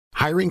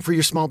Hiring for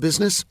your small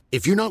business?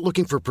 If you're not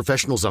looking for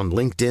professionals on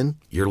LinkedIn,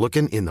 you're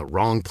looking in the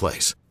wrong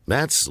place.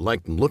 That's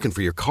like looking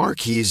for your car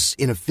keys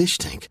in a fish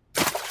tank.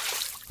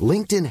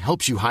 LinkedIn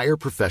helps you hire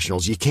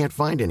professionals you can't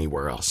find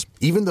anywhere else,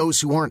 even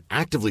those who aren't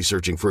actively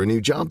searching for a new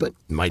job but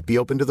might be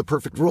open to the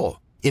perfect role.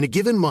 In a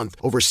given month,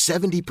 over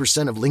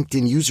 70% of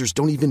LinkedIn users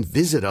don't even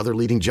visit other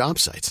leading job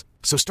sites.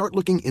 So start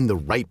looking in the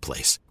right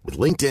place. With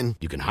LinkedIn,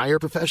 you can hire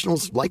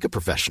professionals like a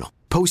professional.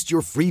 Post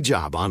your free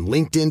job on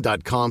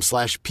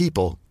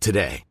linkedin.com/people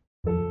today.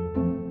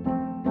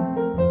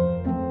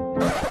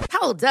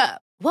 Hold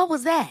up. What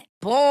was that?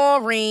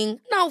 Boring.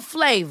 No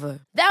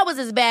flavor. That was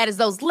as bad as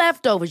those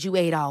leftovers you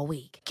ate all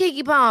week.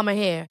 Keke Palmer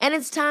here, and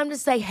it's time to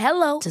say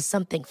hello to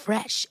something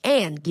fresh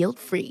and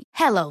guilt-free.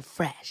 Hello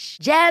Fresh.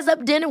 Jazz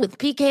up dinner with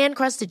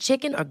pecan-crusted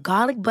chicken or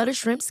garlic butter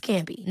shrimp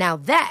scampi. Now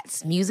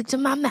that's music to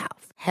my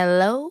mouth.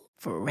 Hello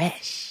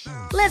Fresh.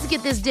 Let's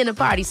get this dinner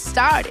party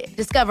started.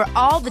 Discover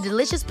all the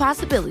delicious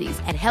possibilities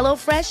at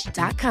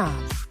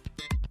hellofresh.com.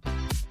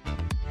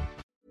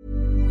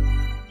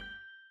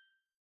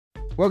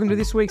 Welcome to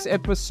this week's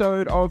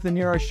episode of the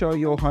NERO Show,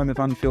 your home of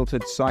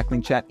unfiltered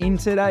cycling chat. In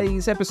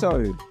today's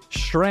episode,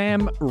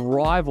 SRAM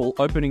rival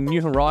opening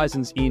new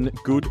horizons in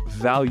good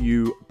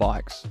value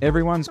bikes.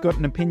 Everyone's got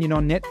an opinion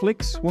on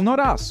Netflix. Well, not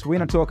us. We're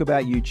going to talk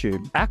about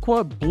YouTube.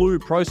 Aqua Blue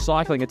Pro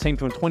Cycling, a team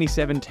from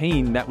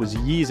 2017 that was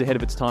years ahead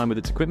of its time with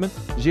its equipment.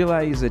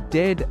 Gilets are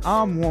dead,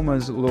 arm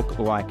warmers look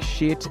like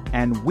shit,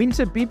 and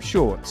winter bib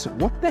shorts.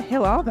 What the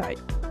hell are they?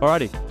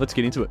 Alrighty, let's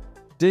get into it.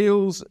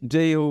 Deals.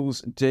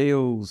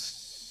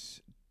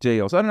 I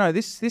don't know,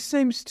 this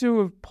seems to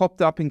have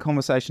popped up in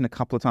conversation a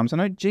couple of times. I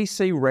know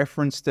GC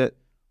referenced it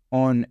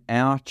on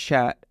our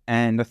chat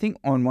and I think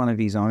on one of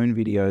his own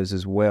videos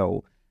as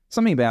well.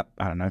 Something about,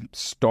 I don't know,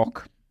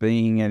 stock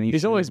being an issue.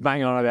 He's always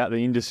banging on about the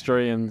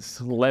industry and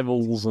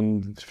levels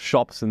and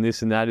shops and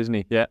this and that, isn't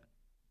he? Yeah.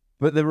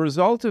 But the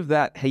result of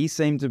that, he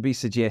seemed to be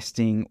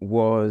suggesting,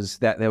 was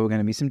that there were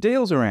going to be some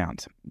deals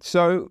around.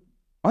 So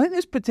I think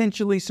there's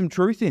potentially some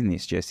truth in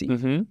this, Jesse.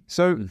 Mm-hmm.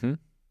 So...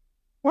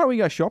 Why don't we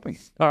go shopping?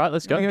 All right,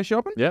 let's go. Go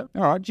shopping? Yeah.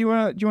 All right. Do you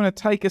want to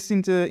take us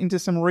into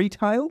some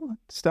retail to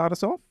start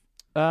us off?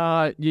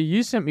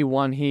 You sent me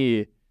one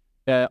here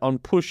on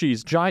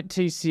Pushy's Giant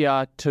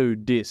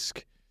TCR2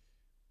 disc.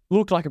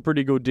 Looked like a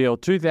pretty good deal.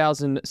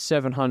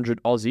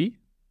 2,700 Aussie.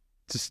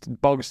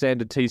 Just bog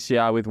standard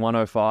TCR with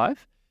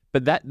 105.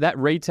 But that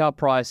retail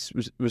price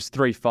was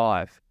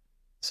 3.5.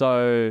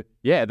 So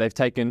yeah, they've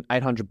taken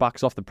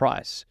 $800 off the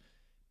price.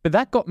 But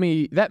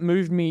that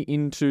moved me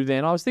into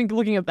then. I was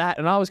looking at that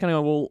and I was kind of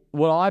going, well,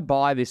 would I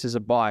buy this as a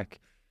bike?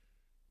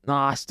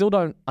 Nah, I still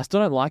don't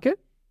like it.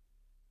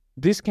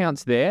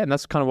 Discounts there, and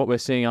that's kind of what we're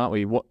seeing, aren't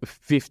we?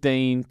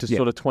 15 to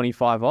sort of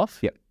 25 off.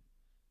 Yep.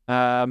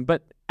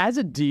 But as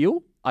a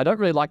deal, I don't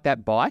really like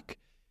that bike.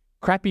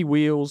 Crappy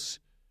wheels.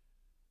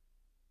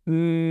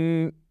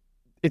 It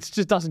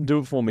just doesn't do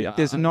it for me.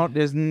 There's not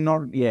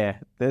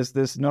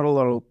a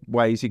lot of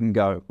ways you can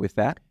go with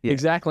that. Yeah.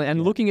 Exactly.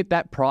 And looking at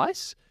that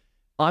price,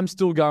 I'm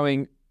still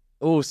going,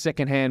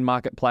 secondhand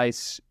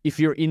marketplace. If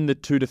you're in the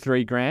 $2,000 to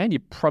 $3,000,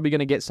 you're probably going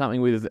to get something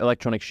with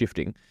electronic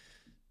shifting.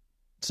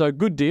 So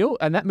good deal.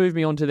 And that moved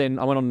me on to then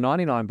I went on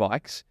 99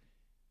 bikes,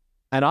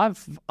 and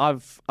I've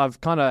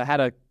kind of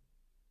had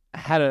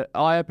an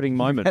eye-opening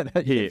moment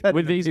here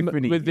with these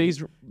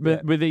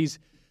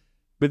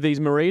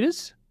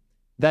Meritas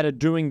that are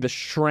doing the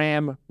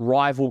SRAM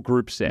rival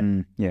group set.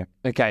 Yeah.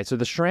 Okay, so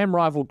the SRAM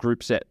rival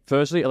group set.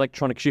 Firstly,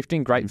 electronic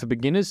shifting, great for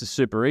beginners. It's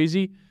super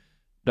easy.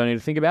 Don't need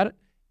to think about it.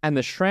 And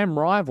the SRAM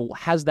rival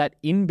has that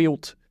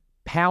inbuilt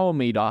power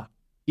meter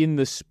in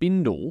the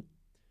spindle.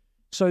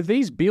 So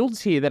these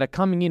builds here that are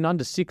coming in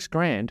under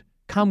 $6,000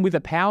 come with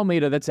a power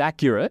meter that's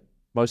accurate,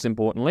 most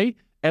importantly,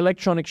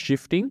 electronic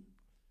shifting,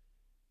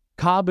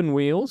 carbon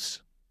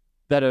wheels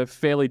that are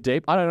fairly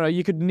deep. I don't know,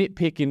 you could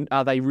nitpick in,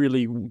 are they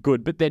really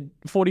good? But they're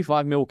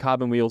 45mm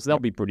carbon wheels. They'll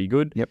be pretty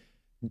good. Yep.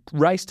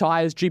 Race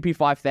tires,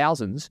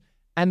 GP5000s.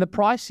 And the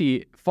price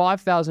here,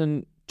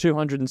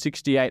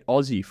 5,268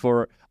 Aussie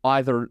for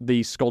either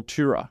the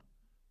Sculptura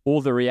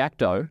or the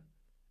Reacto.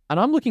 And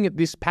I'm looking at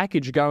this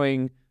package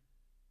going,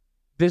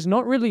 there's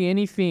not really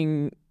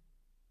anything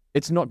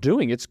it's not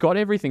doing. It's got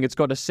everything. It's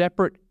got a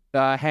separate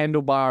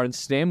handlebar and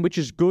stem, which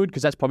is good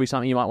because that's probably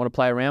something you might want to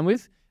play around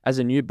with as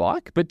a new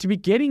bike. But to be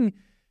getting...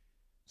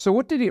 So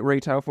what did it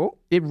retail for?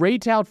 It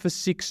retailed for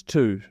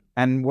 6,200.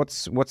 And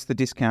what's the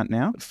discount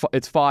now?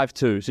 It's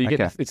 5,200. So you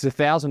get it's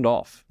 1,000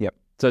 off. Yep.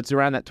 So it's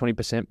around that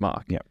 20%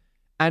 mark. Yep.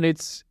 And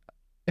it's...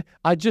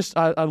 I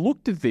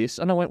looked at this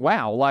and I went,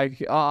 wow,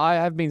 like I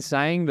have been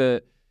saying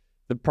that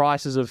the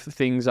prices of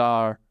things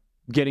are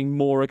getting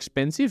more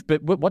expensive,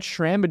 but what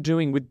SRAM are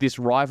doing with this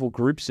rival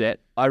group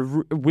set,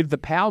 with the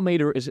power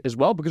meter as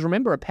well, because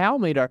remember, a power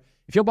meter,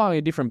 if you're buying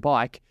a different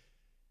bike,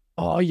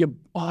 do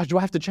I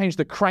have to change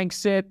the crank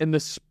set and the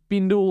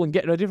spindle and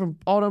get a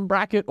different bottom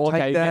bracket?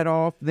 Take that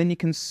off, then you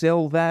can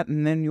sell that,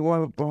 and then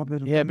you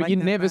but you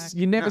never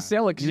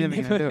sell it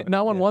because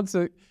no one wants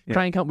a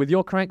crank up with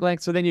your crank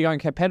length. So then you go,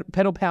 okay,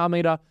 pedal power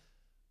meter,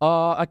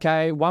 oh,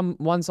 okay,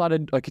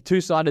 one-sided, like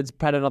two-sided's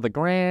paid another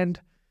 $1,000.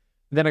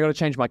 Then I got to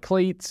change my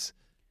cleats.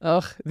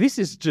 Ugh, this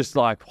is just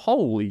like,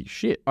 holy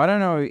shit. I don't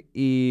know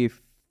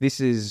if this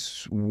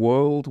is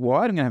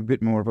worldwide. I'm going to have a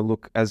bit more of a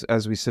look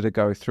as we sort of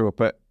go through it.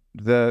 But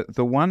the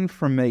one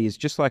from me is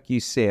just like you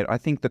said. I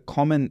think the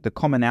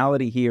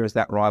commonality here is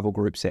that rival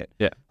group set.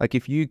 Yeah. Like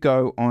if you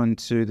go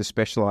onto the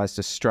Specialized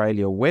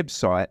Australia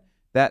website,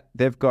 that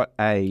they've got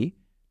a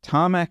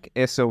Tarmac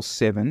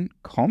SL7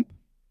 comp,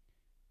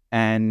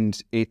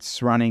 and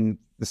it's running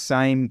the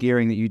same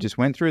gearing that you just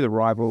went through, the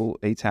rival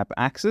ETAP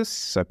axis,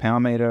 so power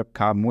meter,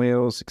 carbon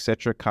wheels,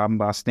 etc., carbon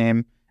bar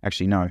stem.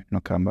 Actually, no,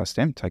 not carbon bar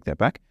stem. Take that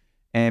back.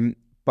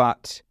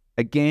 But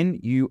again,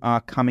 you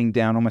are coming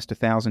down almost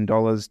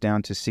 $1,000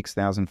 down to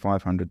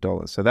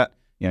 $6,500. So that,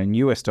 in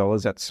US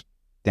dollars, that's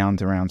down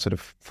to around sort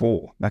of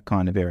 $4,000, that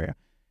kind of area.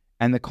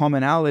 And the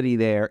commonality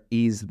there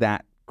is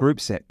that group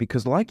set,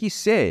 because like you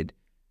said,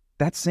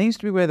 that seems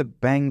to be where the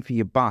bang for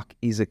your buck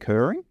is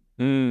occurring.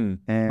 I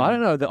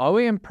don't know. The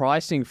OEM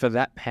pricing for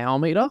that power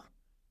meter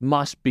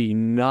must be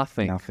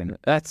nothing.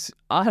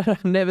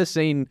 I've never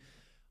seen.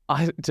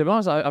 To be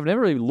honest, I've never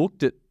really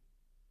looked at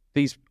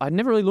these. I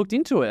never really looked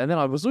into it. And then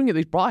I was looking at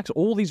these bikes.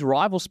 All these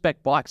rival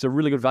spec bikes are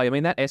really good value. I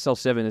mean, that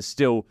SL7 is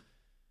still,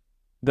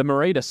 the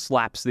Merida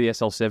slaps the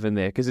SL7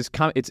 there because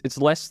it's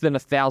less than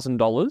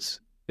 $1,000.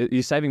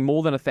 You're saving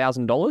more than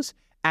 $1,000,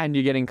 and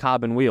you're getting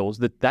carbon wheels.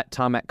 That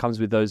Tarmac comes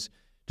with those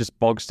just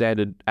bog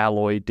standard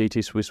alloy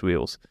DT Swiss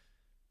wheels.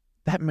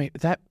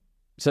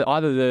 So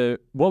either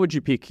what would you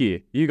pick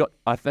here?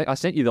 I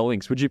sent you the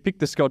links. Would you pick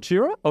the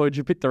Sculptura or would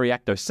you pick the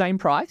Reacto? Same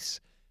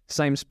price,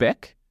 same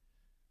spec.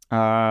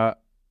 I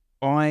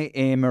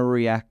am a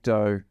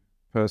Reacto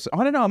person.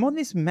 I don't know. I'm on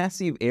this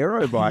massive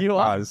aero bike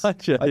buzz. I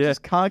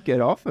just can't get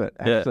off it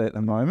actually at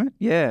the moment.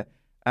 Yeah.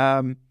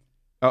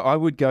 I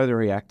would go the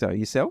Reacto.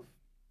 Yourself?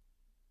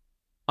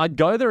 I'd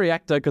go the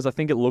Reacto because I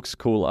think it looks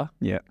cooler.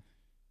 Yeah.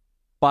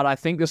 But I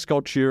think the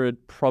Sculptura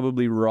would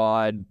probably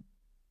ride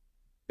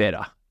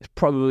better. It's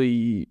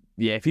probably,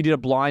 if you did a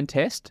blind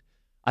test,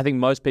 I think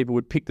most people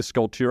would pick the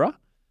Sculptura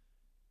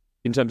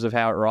in terms of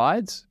how it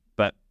rides.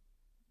 But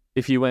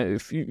if you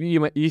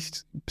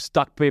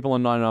stuck people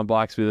on 99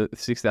 bikes with a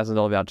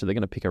 $6,000 voucher, they're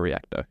going to pick a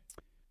Reacto.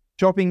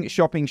 Shopping.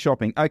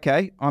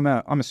 Okay, I'm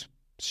a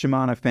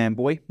Shimano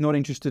fanboy, not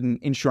interested in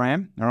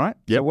SRAM, all right?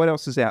 Yep. So what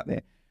else is out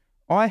there?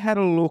 I had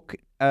a look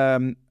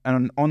at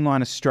an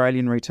online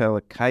Australian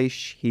retailer,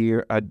 Caish,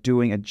 here, are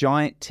doing a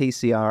giant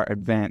TCR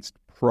Advanced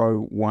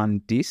Pro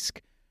 1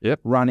 disc.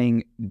 Yep.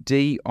 Running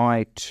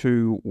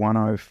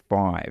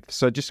DI2105.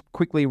 So just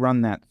quickly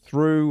run that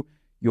through.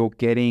 You're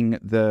getting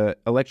the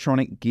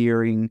electronic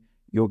gearing,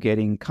 you're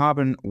getting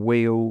carbon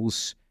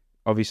wheels,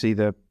 obviously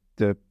the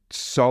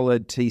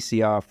solid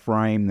TCR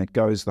frame that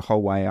goes the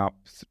whole way up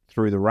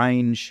through the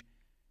range.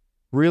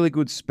 Really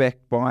good spec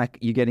bike.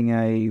 You're getting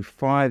a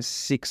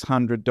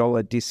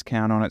 $500-600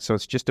 discount on it, so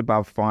it's just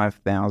above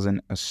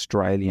 5,000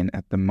 Australian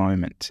at the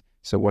moment.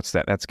 So what's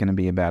that? That's going to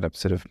be about a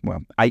sort of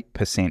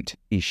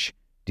 8%-ish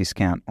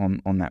discount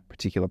on that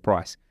particular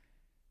price.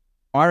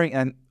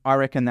 I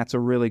reckon that's a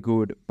really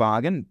good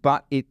bargain,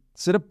 but it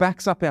sort of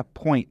backs up our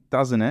point,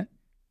 doesn't it?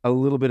 A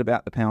little bit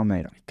about the power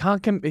meter. It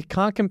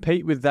can't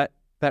compete with that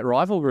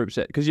rival group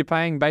set because you're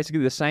paying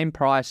basically the same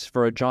price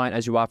for a Giant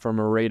as you are for a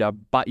Merida,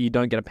 but you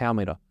don't get a power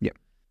meter. Yep.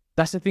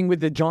 That's the thing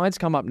with the Giants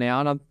come up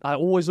now, and I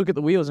always look at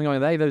the wheels and go,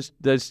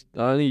 those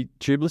only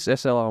tubeless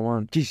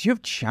SLR1. Geez,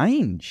 you've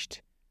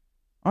changed.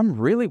 I'm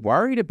really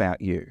worried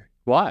about you.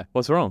 Why?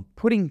 What's wrong?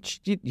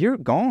 You're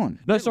gone.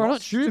 No, sorry,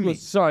 not tubeless.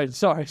 Sorry,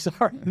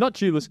 not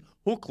tubeless.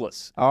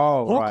 Hookless.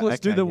 Oh, hookless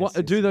right.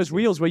 Okay. do those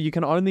wheels where you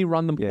can only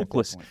run them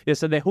hookless. Yeah,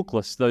 so they're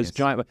hookless. Those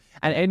giant.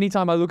 And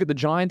anytime I look at the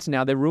Giants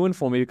now, they're ruined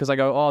for me because I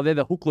go, oh, they're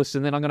the hookless,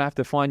 and then I'm going to have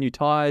to find new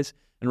tires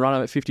and run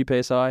them at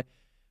 50 psi.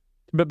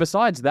 But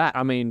besides that,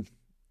 I mean,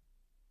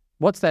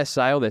 what's their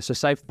sale there? So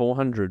say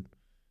 400.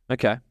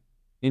 Okay,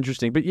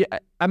 interesting. But yeah,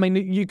 I mean,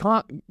 you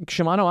can't.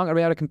 Shimano aren't going to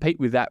be able to compete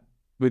with that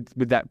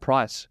with that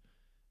price.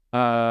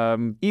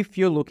 If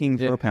you're looking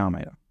for a power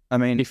meter. I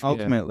mean,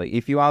 ultimately,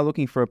 if you are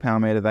looking for a power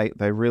meter,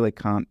 they really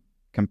can't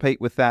compete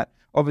with that.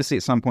 Obviously,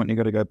 at some point, you've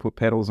got to go put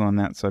pedals on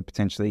that, so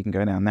potentially you can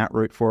go down that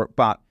route for it.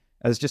 But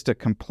as just a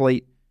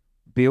complete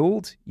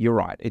build, you're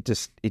right. It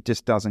just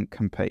doesn't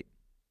compete.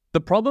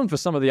 The problem for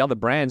some of the other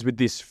brands with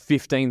this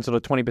 15 sort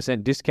of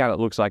 20% discount it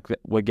looks like that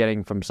we're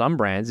getting from some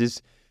brands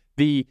is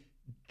the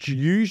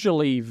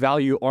usually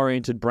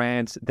value-oriented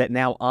brands that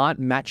now aren't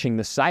matching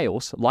the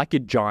sales, like your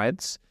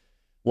Giants,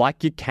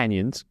 like your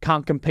Canyons,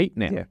 can't compete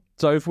now. Yeah.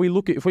 So if we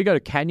go to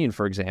Canyon,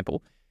 for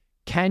example,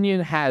 Canyon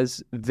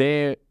has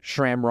their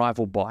SRAM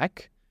rival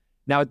bike.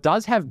 Now, it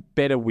does have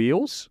better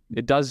wheels.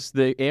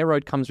 The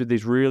Aeroad comes with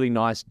these really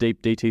nice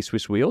deep DT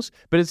Swiss wheels,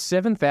 but it's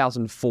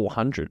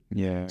 $7,400.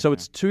 Yeah. So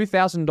it's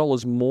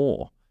 $2,000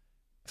 more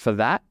for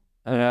that.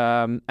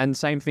 And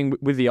same thing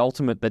with the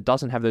Ultimate that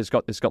doesn't have it's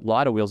got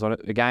lighter wheels on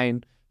it.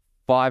 Again,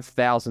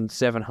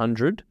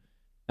 $5,700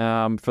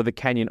 for the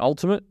Canyon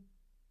Ultimate.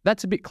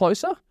 That's a bit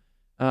closer.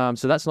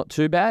 So that's not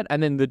too bad.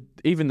 And then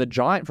even the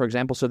Giant, for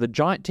example, so the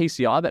Giant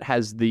TCR that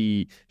has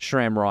the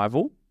SRAM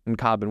rival and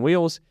carbon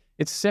wheels,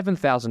 it's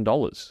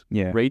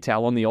 $7,000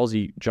 retail on the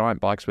Aussie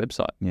Giant Bikes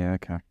website. Yeah,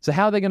 okay. So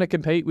how are they going to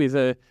compete with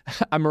a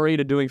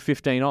Merida doing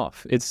 15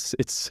 off? It's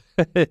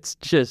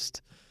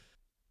just...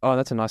 Oh,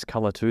 that's a nice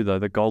color too, though,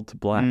 the gold to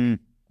black.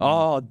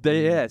 Oh,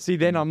 yeah. See,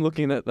 then I'm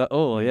looking at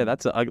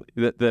that's a ugly.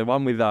 The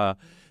one with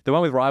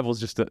Rival's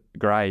just a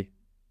grey.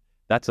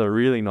 That's a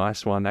really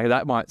nice one.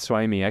 That might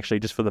sway me actually,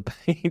 just for the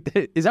paint.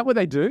 Is that what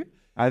they do?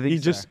 I think you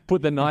so. Just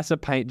put the nicer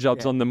paint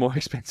jobs on the more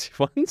expensive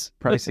ones.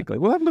 Basically,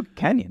 well, have a look at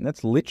Canyon.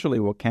 That's literally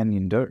what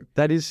Canyon do.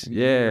 That is,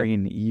 year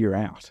in, year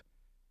out.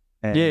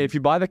 And if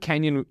you buy the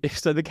Canyon,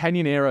 so the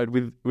Canyon Aero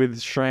with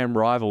SRAM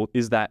Rival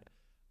is that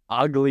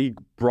ugly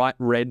bright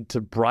red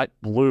to bright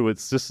blue.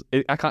 It's just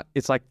I can't.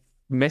 It's like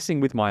messing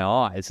with my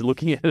eyes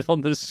looking at it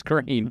on the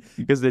screen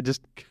because they're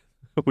just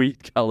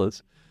weird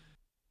colors.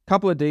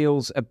 Couple of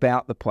deals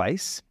about the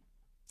place.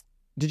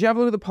 Did you have a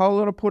look at the poll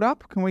that I put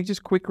up? Can we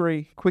just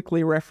quickly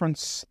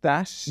reference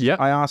that? Yeah.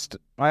 I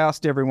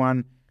asked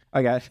everyone.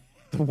 Okay.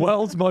 The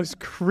world's most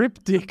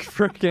cryptic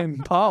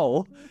freaking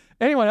poll.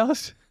 Anyone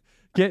else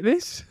get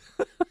this?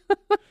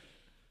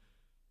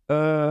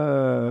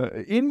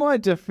 In my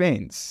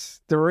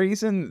defense, the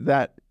reason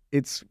that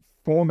it's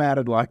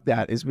formatted like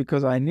that is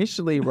because I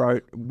initially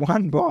wrote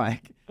one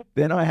bike,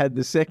 then I had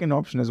the second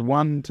option as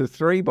 1 to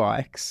 3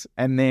 bikes,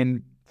 and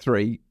then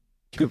 3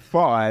 to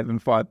 5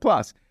 and 5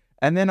 plus.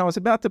 And then I was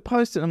about to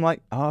post it, and I'm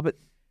like, but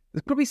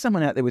there's probably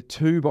someone out there with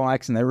 2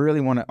 bikes and they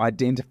really want to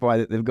identify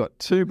that they've got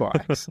 2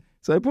 bikes.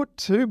 So I put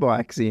 2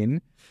 bikes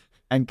in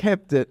and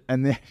kept it,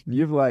 and then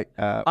you've like...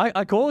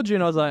 I called you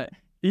and I was like,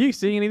 are you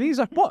seeing any of these?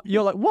 Like, what?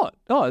 You're like, what?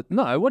 Oh,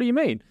 no, what do you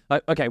mean?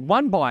 Like, okay,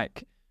 1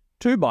 bike,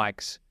 2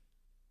 bikes,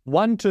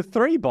 1 to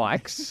 3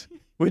 bikes,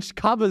 which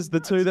covers the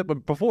 2 that were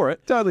before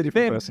it. Totally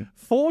different then person.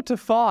 4 to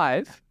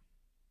 5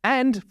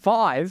 and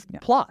 5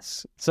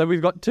 plus. So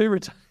we've got 2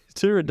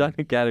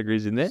 redundant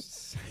categories in there.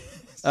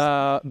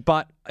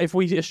 But if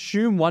we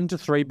assume 1 to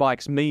 3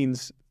 bikes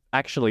means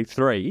actually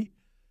 3,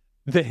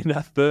 then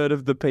a third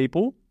of the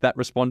people that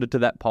responded to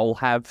that poll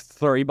have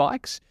 3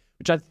 bikes,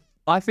 which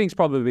I think is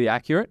probably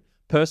accurate.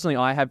 Personally,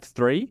 I have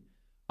 3.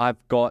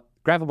 I've got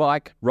gravel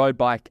bike, road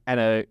bike, and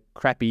a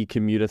crappy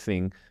commuter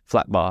thing,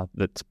 flat bar,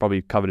 that's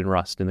probably covered in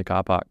rust in the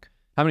car park.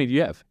 How many do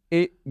you have?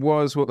 It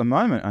was, at the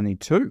moment, only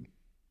 2.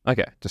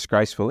 Okay.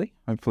 Disgracefully.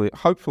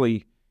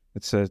 Hopefully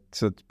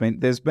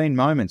there's been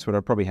moments where I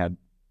probably had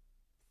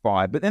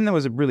 5, but then there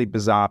was a really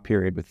bizarre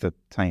period with the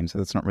team, so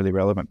that's not really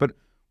relevant. But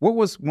what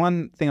was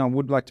one thing I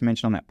would like to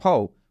mention on that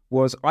poll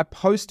was I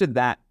posted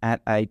that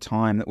at a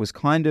time that was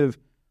kind of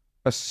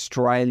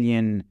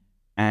Australian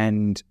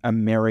and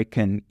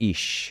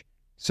American-ish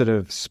sort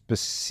of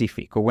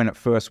specific, or when it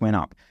first went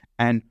up.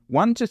 And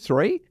 1 to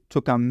 3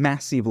 took a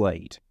massive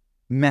lead,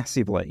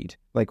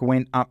 like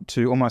went up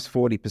to almost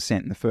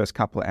 40% in the first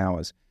couple of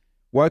hours.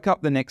 Woke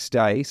up the next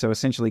day, so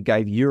essentially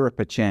gave Europe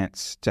a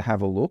chance to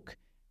have a look,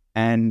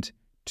 and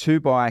 2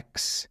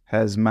 bikes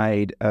has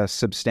made a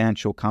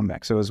substantial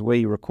comeback. So as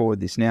we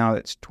record this now,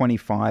 it's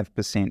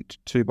 25%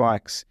 2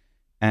 bikes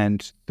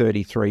and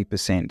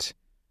 33%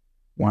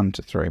 1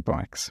 to 3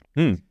 bikes.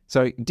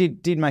 So it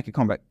did make a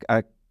comeback,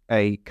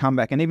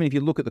 and even if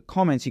you look at the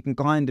comments, you can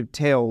kind of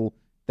tell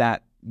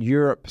that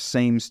Europe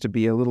seems to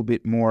be a little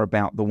bit more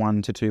about the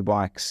 1 to 2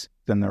 bikes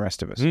than the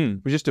rest of us.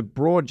 It was just a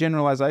broad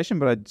generalization,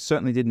 but I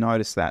certainly did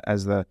notice that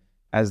as the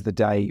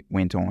day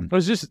went on. It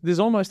was just, there's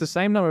almost the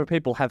same number of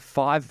people have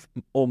 5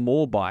 or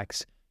more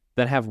bikes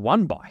than have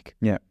 1 bike.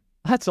 Yeah.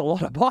 That's a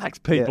lot of bikes,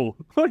 people.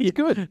 Yeah. What are you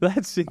good?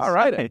 That's insane. All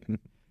right.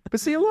 But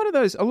see, a lot of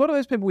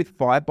those people with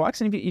 5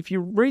 bikes, and if you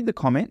read the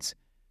comments,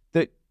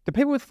 the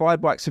people with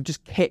 5 bikes have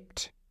just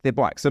kept their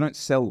bikes. They don't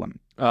sell them.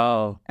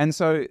 Oh. And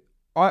so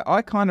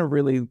I kind of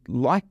really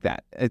like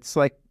that. It's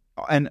like,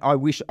 and I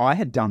wish I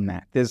had done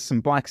that. There's some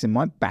bikes in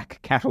my back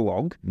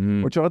catalogue,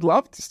 which I'd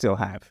love to still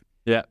have.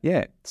 Yeah.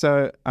 Yeah.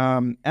 So,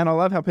 and I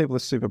love how people are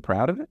super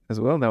proud of it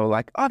as well. They were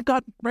like, I've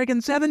got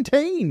friggin'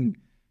 17,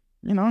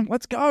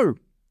 let's go.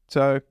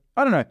 So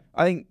I don't know.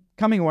 I think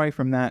coming away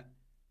from that,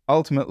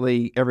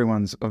 ultimately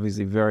everyone's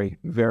obviously very,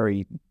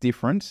 very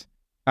different.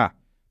 But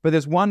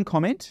there's one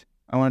comment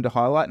I wanted to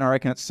highlight, and I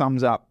reckon it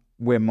sums up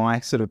where my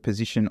sort of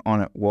position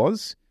on it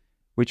was,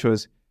 which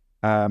was,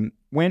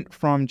 went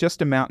from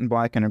just a mountain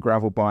bike and a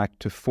gravel bike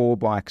to 4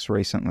 bikes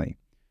recently.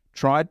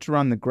 Tried to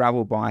run the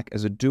gravel bike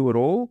as a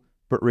do-it-all,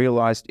 but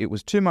realised it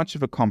was too much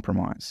of a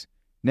compromise.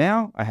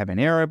 Now I have an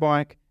aero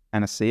bike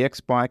and a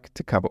CX bike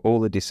to cover all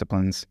the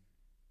disciplines,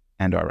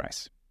 and I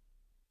race.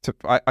 So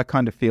I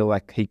kind of feel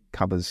like he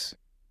covers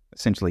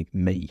essentially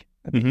me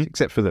a bit,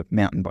 except for the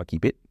mountain bikey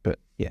bit, but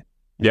yeah.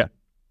 Yeah.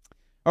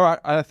 All right,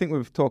 I think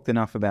we've talked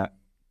enough about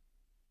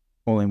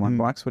all-in-one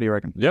bikes. What do you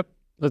reckon? Yep.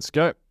 Let's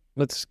go.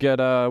 Let's get,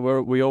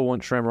 we all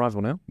want SRAM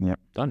Rival now. Yep.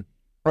 Done.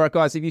 All right,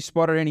 guys, have you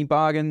spotted any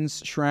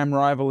bargains? SRAM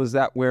Rival, is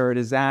that where it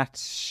is at?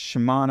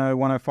 Shimano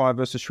 105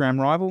 versus SRAM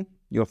Rival?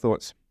 Your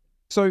thoughts?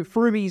 So,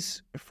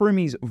 Frumi's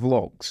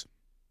vlogs.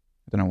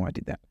 I don't know why I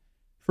did that.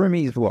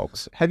 Frumi's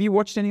vlogs. Have you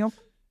watched any of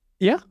them?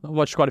 Yeah, I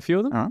watched quite a few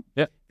of them. All right.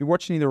 Yeah. You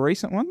watched any of the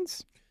recent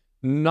ones?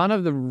 None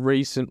of the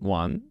recent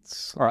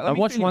ones. All right, I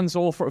watched ones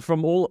all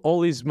from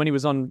all his when he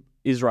was on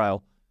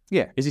Israel.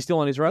 Yeah. Is he still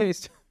on Israel? Yeah,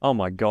 Oh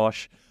my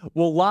gosh.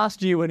 Well,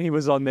 last year when he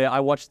was on there, I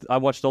watched a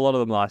lot of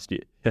them last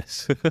year.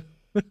 Yes.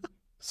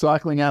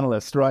 Cycling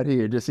analyst right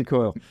here, Jesse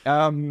Coyle.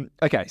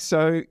 Okay,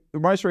 so the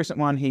most recent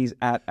one, he's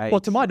at a... Well,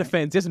 to my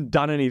defense, he hasn't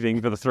done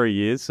anything for the 3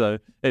 years. So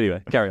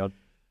anyway, carry on.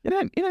 You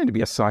don't need to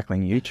be a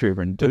cycling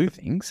YouTuber and do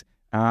things.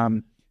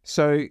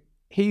 So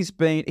he's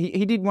been...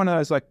 He did one of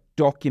those, like,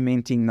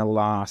 documenting the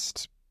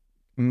last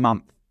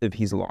month of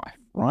his life,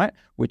 right?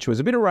 Which was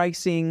a bit of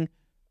racing,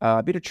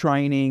 a bit of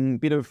training, a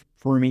bit of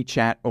Froomy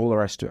chat, all the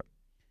rest of it.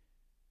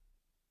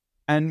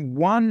 And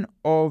one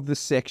of the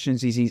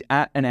sections is he's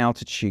at an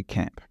altitude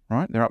camp,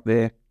 right? They're up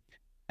there.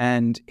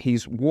 And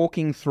he's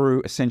walking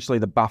through essentially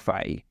the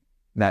buffet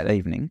that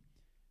evening.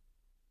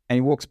 And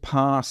he walks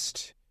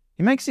past,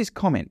 he makes this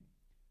comment,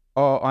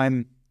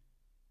 I'm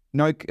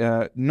not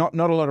a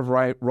lot of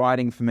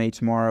riding for me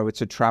tomorrow.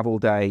 It's a travel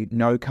day.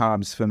 No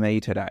carbs for me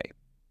today.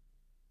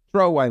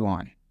 Throwaway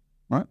line,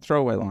 right?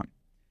 Throwaway line.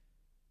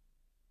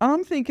 And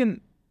I'm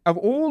thinking, of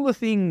all the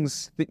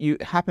things that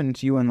happened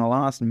to you in the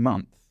last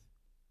month,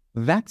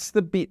 that's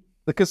the bit,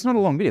 because it's not a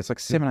long video, it's like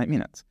 7-8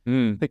 minutes.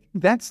 Like,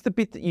 that's the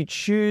bit that you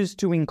choose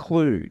to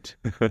include.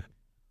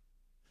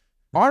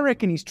 I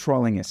reckon he's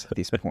trolling us at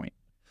this point.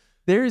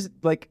 There is,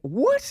 like,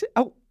 what?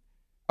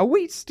 Are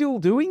we still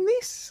doing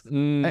this?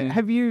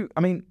 Have you,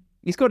 I mean,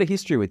 he's got a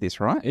history with this,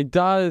 right? It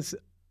does.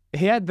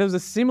 There was a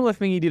similar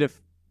thing he did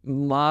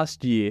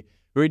last year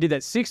where he did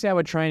that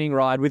 6-hour training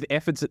ride with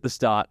efforts at the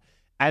start.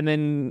 And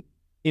then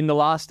in the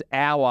last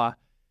hour,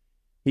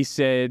 he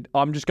said,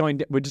 we're just going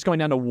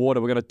down to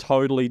water. We're going to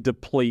totally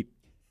deplete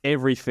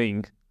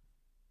everything.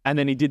 And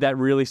then he did that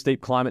really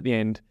steep climb at the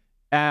end.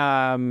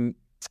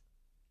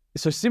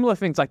 So similar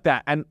things like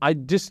that. And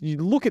you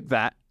look at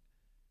that,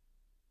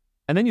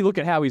 and then you look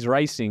at how he's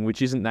racing,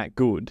 which isn't that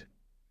good.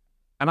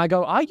 And I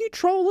go, are you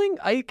trolling?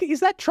 Is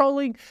that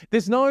trolling?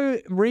 There's no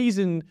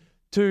reason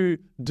to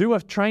do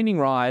a training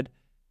ride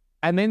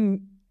and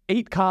then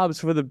eat carbs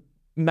for the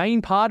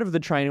main part of the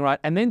training ride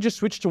and then just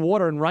switch to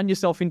water and run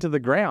yourself into the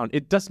ground.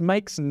 It just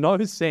makes no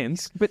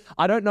sense. But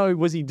I don't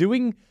know,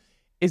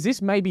 is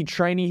this maybe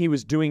training he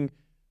was doing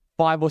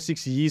 5 or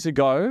 6 years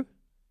ago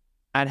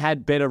and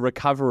had better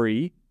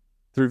recovery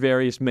through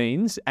various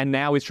means, and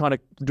now he's trying to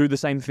do the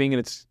same thing and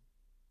it's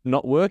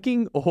not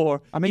working?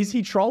 Or is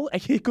he trolling?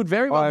 He could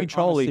very well be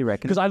trolling.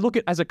 Because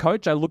as a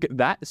coach, I look at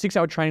that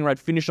 6-hour training ride,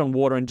 finish on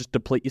water and just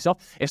deplete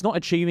yourself. It's not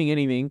achieving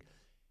anything.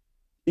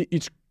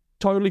 It's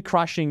totally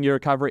crushing your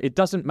recovery. It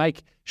doesn't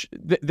make...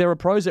 There are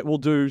pros that will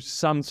do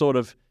some sort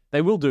of...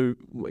 They will do...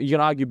 You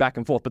can argue back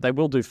and forth, but they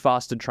will do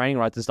faster training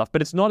rides and stuff.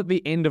 But it's not at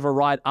the end of a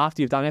ride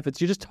after you've done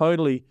efforts. You're just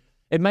totally...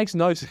 It makes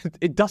no...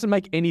 It doesn't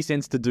make any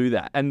sense to do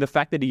that. And the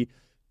fact that he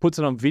puts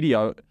it on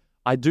video,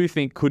 I do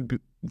think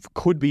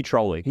could be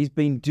trolling. He's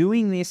been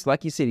doing this,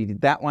 like you said, he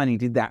did that one, he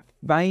did that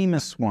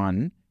famous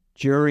one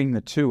during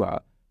the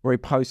tour where he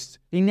posts,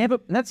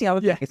 that's the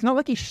other thing, it's not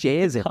like he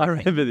shares it. I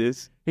remember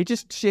this. He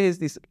just shares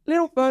this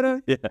little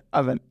photo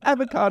of an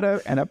avocado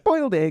and a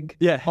boiled egg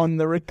on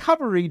the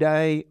recovery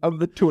day of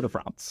the Tour de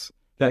France.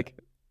 Like,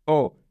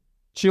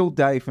 chill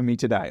day for me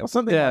today, or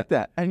something like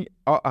that. And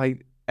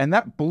and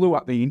that blew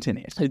up the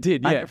internet. It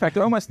did, yeah. In fact,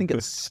 I almost think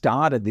it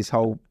started this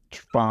whole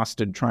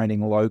fasted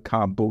training, low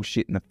carb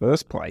bullshit in the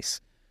first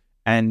place.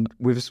 And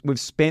we've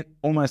spent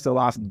almost the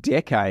last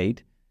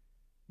decade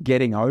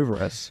getting over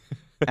us.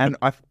 And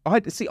I'd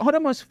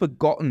almost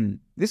forgotten,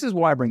 this is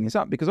why I bring this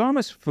up, because I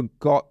almost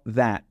forgot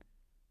that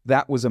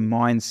was a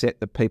mindset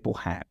that people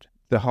had.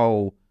 The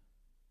whole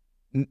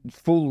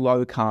full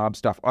low carb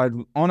stuff. I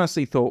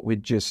honestly thought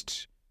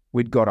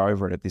we'd got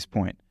over it at this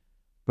point.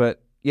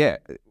 But yeah.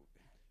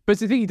 But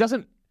it's the thing, he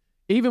doesn't,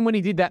 even when he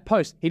did that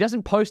post, he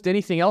doesn't post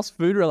anything else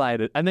food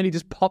related. And then he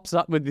just pops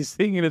up with this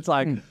thing and it's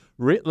like,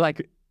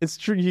 it's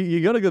true.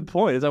 You got a good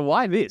point. It's like,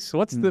 why this?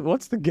 What's the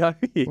go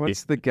here?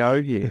 What's the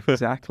go here?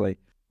 Exactly.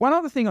 One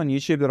other thing on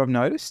YouTube that I've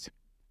noticed,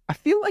 I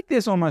feel like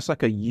there's almost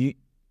like a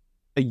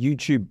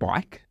YouTube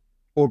bike,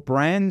 or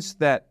brands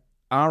that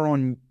are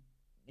on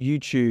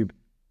YouTube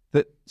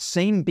that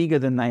seem bigger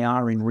than they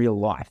are in real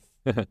life.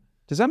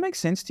 Does that make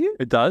sense to you?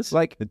 It does.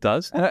 It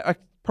does. And I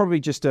probably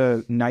just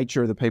a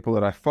nature of the people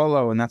that I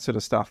follow and that sort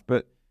of stuff,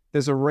 but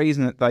there's a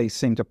reason that they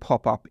seem to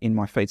pop up in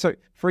my feed. So,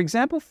 for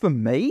example, for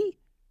me,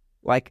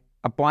 like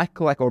a bike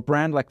or a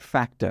brand like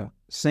Factor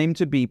seem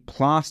to be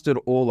plastered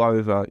all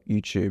over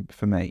YouTube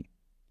for me.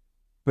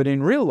 But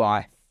in real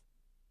life,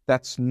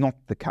 that's not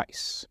the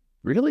case.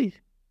 Really?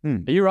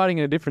 Are you riding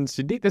in a different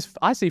city?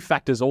 I see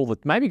Factors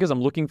maybe because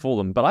I'm looking for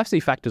them, but I see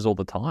Factors all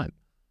the time.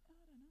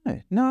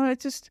 No,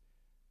 it's just...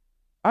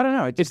 I don't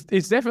know.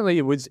 It's definitely,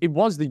 it was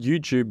the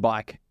YouTube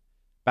bike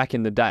back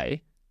in the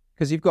day.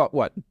 Because you've got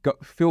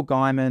Phil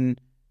Guyman,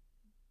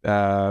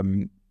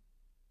 Dylan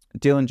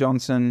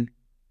Johnson.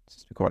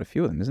 There's quite a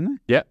few of them, isn't there?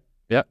 Yep.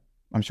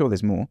 I'm sure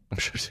there's more.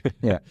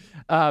 Yeah.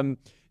 Do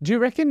you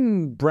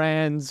reckon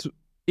brands,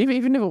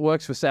 even if it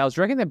works for sales,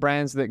 do you reckon they're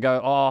brands that go,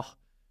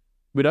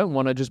 we don't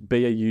want to just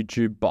be a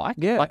YouTube bike.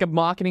 Yeah. Like a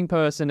marketing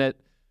person at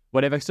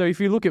whatever. So if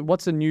you look at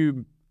what's a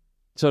new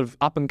sort of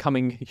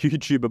up-and-coming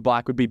YouTuber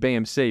bike would be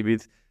BMC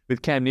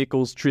with Cam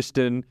Nichols,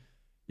 Tristan.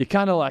 You're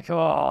kind of like,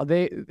 oh,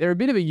 they're a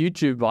bit of a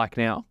YouTube bike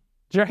now.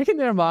 Do you reckon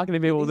there are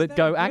marketing people that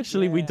go,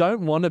 actually, we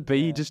don't want to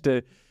be just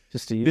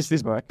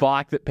this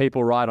bike that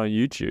people ride on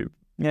YouTube?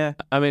 Yeah.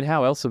 I mean,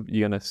 how else are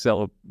you going to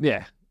sell?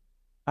 Yeah.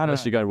 I don't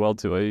Unless know. you go world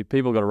tour,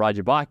 people got to ride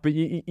your bike. But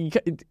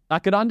I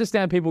could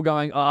understand people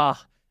going,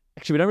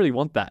 actually, we don't really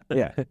want that.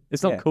 Yeah.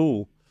 It's not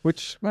cool.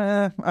 Which,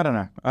 I don't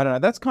know.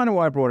 That's kind of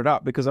why I brought it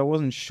up, because I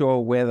wasn't sure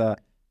whether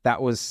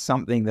that was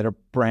something that a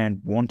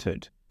brand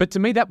wanted. But to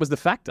me, that was the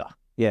factor.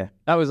 Yeah.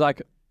 That was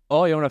like,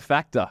 oh, you want a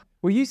factor?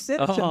 Well, you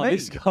said it to me.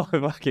 This guy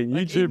fucking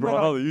YouTuber,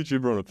 the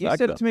YouTuber on a factor. You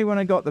said it to me when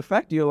I got the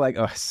factor. You're like,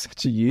 oh,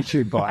 such a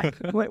YouTube bike.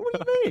 I'm like, what do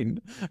you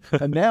mean?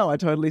 And now I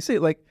totally see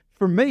it. Like,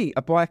 for me,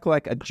 a bike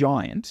like a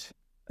Giant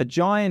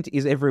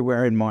is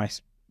everywhere in my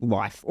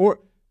life. Or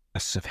a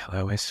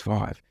Cervelo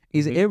S5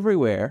 is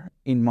everywhere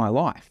in my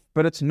life.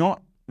 But it's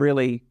not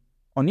really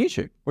on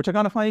YouTube, which I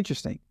kind of find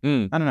interesting. I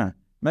don't know.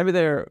 Maybe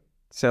I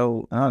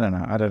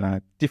don't know,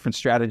 different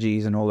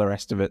strategies and all the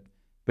rest of it.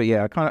 But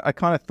yeah, I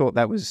kind of thought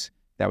that was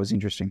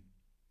interesting.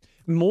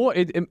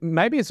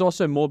 Maybe it's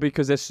also more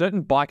because there's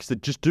certain bikes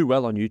that just do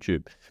well on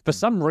YouTube. For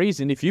some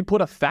reason, if you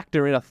put a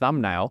factor in a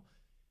thumbnail,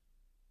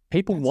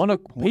 people want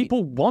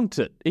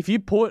it. If you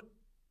put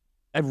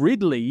a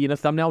Ridley in a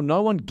thumbnail,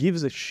 no one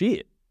gives a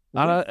shit.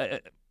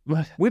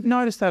 We've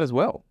noticed that as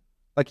well.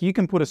 Like, you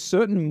can put a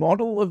certain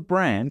model of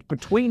brand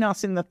between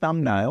us in the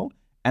thumbnail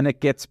and it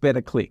gets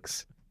better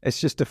clicks. It's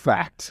just a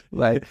fact.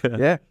 Like,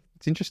 yeah,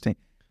 it's interesting.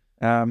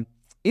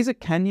 Is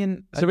it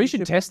Canyon? So we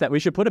should test that. We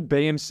should put a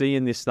BMC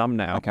in this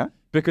thumbnail. Okay.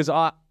 Because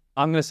I'm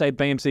going to say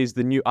BMC is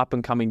the new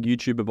up-and-coming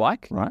YouTuber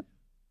bike. Right.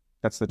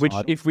 That's the title. title.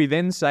 Which, if we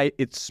then say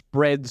it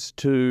spreads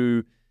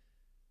to...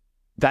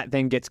 That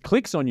then gets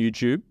clicks on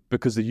YouTube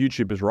because the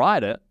YouTubers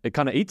ride it. It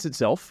kind of eats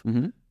itself.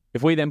 Mm-hmm.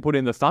 If we then put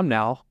in the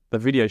thumbnail, the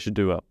video should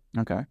do well.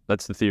 Okay.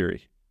 That's the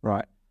theory.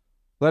 Right.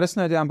 Let us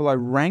know down below.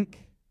 Rank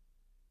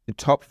the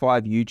top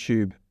 5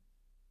 YouTube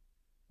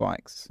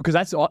bikes.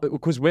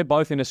 Because we're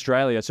both in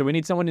Australia, so we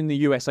need someone in the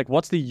US. Like,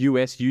 what's the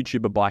US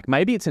YouTuber bike?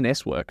 Maybe it's an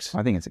S-Works.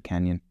 I think it's a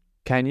Canyon.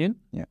 Canyon?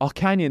 Yeah. Oh,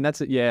 Canyon.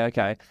 That's it. Yeah,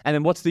 okay. And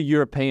then what's the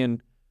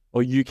European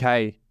or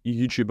UK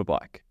YouTuber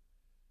bike?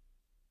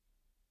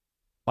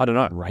 I don't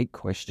know. Great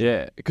question.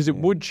 Yeah, because it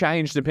would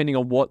change depending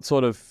on what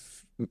sort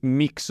of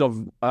mix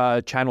of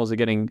channels are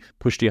getting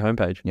pushed to your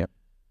homepage. Yep,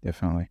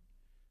 definitely.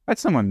 I had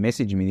someone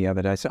message me the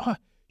other day, say, "Oh, you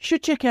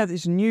should check out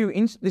this new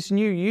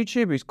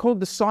YouTuber. He's called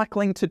the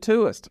Cycling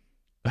Tattooist."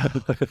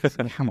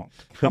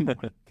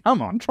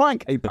 Come on, try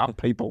and keep up,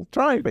 people.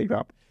 Try and keep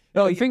up.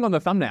 No, you think on the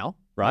thumbnail,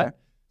 right? Yeah.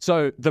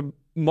 So the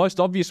most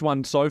obvious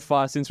one so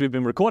far since we've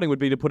been recording would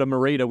be to put a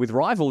Merida with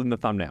Rival in the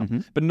thumbnail. Mm-hmm.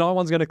 But no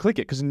one's going to click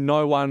it because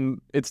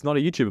it's not a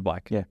YouTuber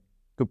bike. Yeah,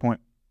 good point.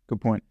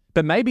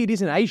 But maybe it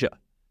is in Asia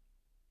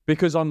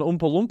because on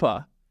Oompa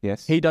Loompa,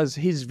 yes, he does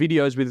his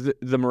videos with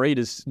the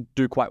Meridas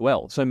do quite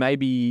well. So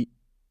maybe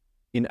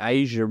in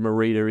Asia,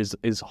 Merida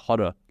is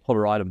hotter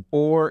item.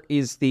 Or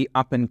is the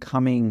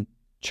up-and-coming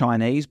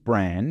Chinese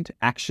brand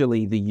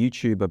actually the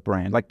YouTuber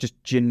brand? Like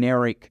just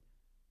generic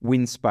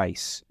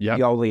WinSpace,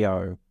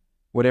 Yolio,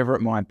 whatever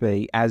it might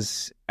be,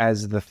 as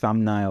the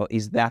thumbnail.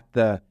 Is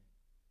that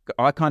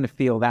I kind of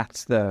feel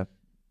that's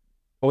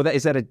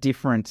is that a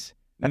different,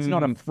 that's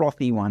not a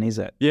frothy one, is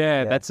it?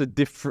 Yeah, that's a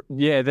different,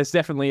 there's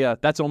definitely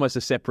that's almost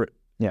a separate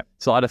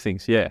side of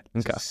things, yeah.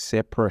 Okay.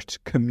 Separate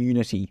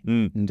community,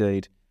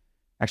 indeed.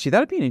 Actually,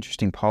 that'd be an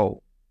interesting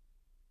poll.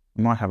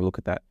 We might have a look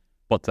at that.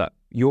 What's that?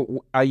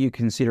 Are you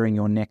considering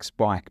your next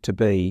bike to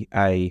be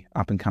a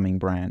up-and-coming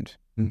brand?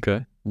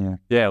 Okay. Yeah.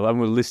 Yeah, and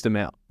we'll list them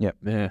out. Yep.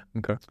 Yeah,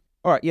 okay.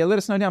 All right, let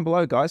us know down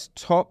below, guys.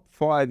 Top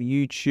 5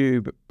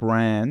 YouTube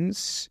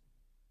brands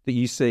that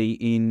you see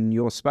in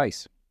your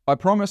space. I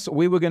promise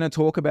we were going to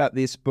talk about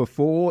this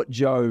before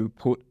Joe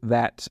put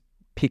that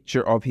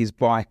picture of his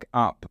bike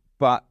up,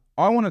 but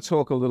I want to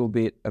talk a little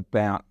bit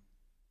about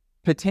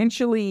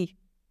potentially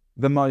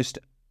the most,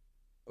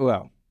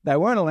 they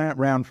weren't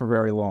around for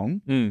very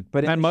long.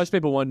 And most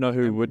people won't know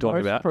who we're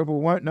talking about. Most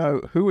people won't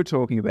know who we're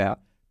talking about.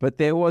 But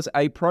there was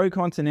a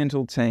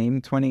pro-continental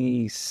team,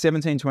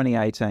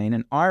 2017-2018,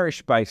 an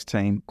Irish-based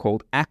team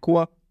called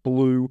Aqua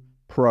Blue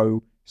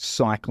Pro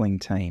Cycling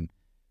Team.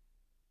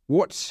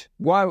 Why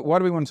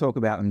do we want to talk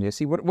about them,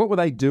 Jesse? What were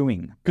they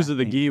doing? Because of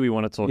the gear we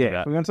want to talk about.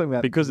 Yeah, we want to talk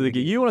about because of the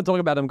gear. You want to talk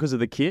about them because of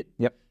the kit.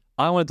 Yep.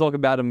 I want to talk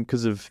about them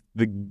because of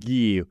the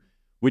gear,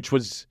 which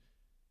was,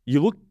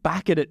 you look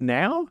back at it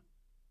now,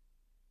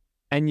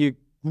 and you're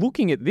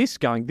looking at this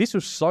going, this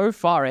was so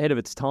far ahead of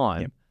its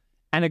time. Yep.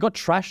 And it got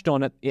trashed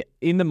on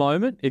in the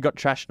moment. It got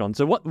trashed on.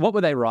 So what were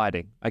they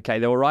riding? Okay,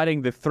 they were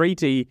riding the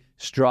 3T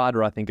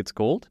Strata, I think it's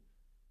called.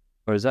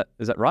 Or is that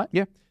right?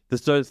 Yeah.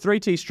 So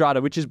 3T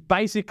Strata, which is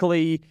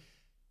basically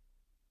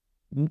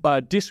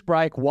a disc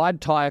brake,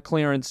 wide tire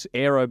clearance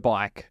aero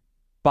bike,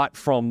 but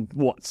from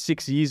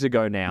 6 years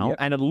ago now. Yep.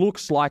 And it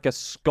looks like a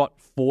Scott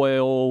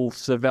Foyle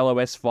Cervelo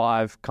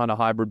S5 kind of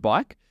hybrid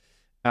bike.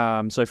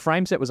 So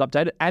frame set was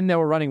updated, and they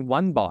were running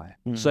one by.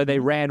 So they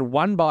ran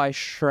one by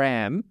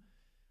SRAM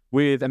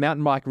with a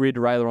mountain bike rear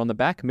derailleur on the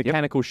back,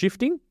 mechanical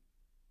shifting,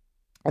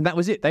 and that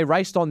was it. They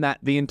raced on that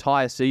the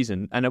entire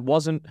season, and it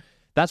wasn't.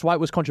 That's why it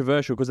was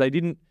controversial, because they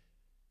didn't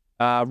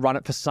run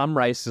it for some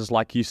races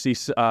like you see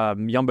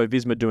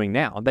Jumbo-Visma doing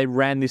now. They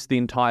ran this the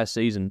entire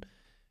season,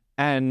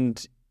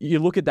 and you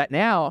look at that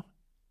now,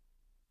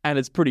 and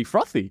it's pretty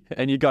frothy,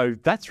 and you go,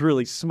 "That's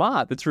really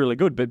smart. That's really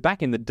good." But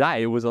back in the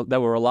day, they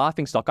were a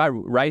laughing stock. I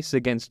raced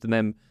against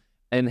them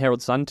in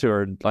Herald Sun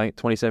Tour in like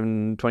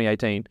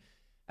 2018.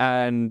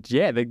 And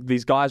yeah,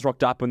 these guys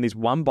rocked up on these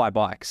one-by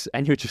bikes,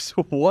 and you're just,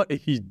 what are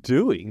you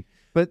doing?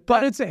 But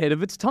it's ahead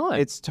of its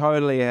time. It's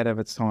totally ahead of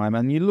its time.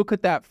 And you look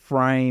at that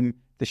frame,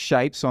 the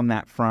shapes on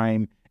that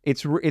frame,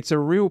 it's a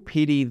real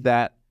pity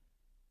that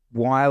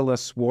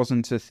wireless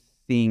wasn't a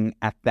thing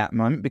at that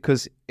moment,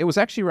 because it was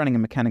actually running a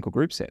mechanical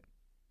group set.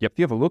 Yep. If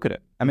you have a look at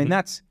it. I mean,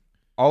 that's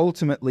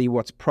ultimately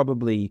what's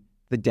probably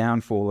the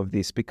downfall of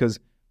this, because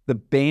the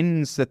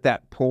bends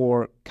that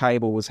poor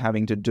cable was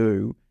having to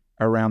do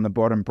around the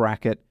bottom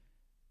bracket,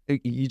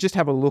 you just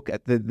have a look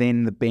at the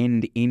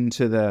bend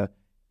into the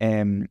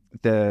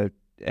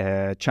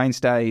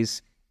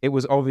chainstays. It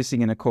was obviously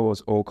going to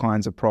cause all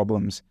kinds of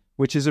problems,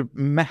 which is a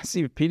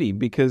massive pity,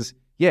 because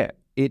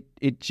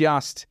it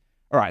just,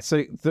 all right.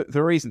 So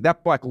the reason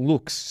that bike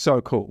looks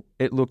so cool,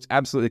 it looks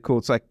absolutely cool.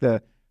 It's like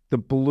the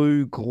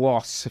blue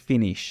gloss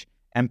finish,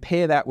 and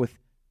pair that with,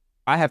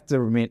 I have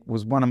to admit,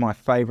 was one of my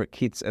favorite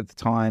kits at the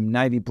time,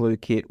 navy blue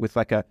kit with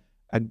like a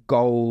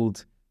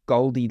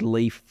goldy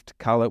leafed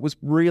color. It was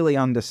really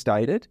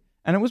understated,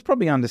 and it was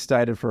probably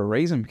understated for a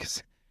reason,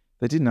 because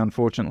they didn't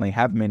unfortunately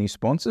have many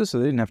sponsors, so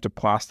they didn't have to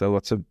plaster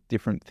lots of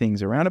different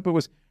things around it. But it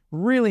was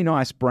really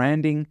nice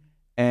branding,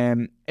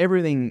 and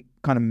everything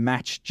kind of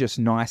matched just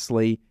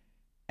nicely.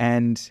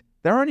 And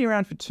they're only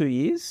around for 2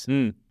 years.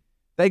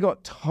 They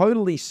got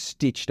totally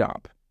stitched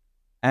up,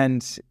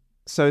 and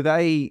so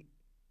they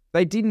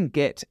didn't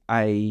get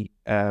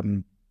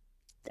some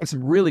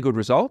really good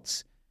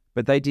results,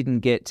 but they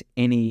didn't get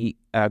any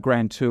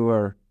Grand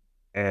Tour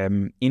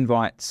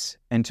invites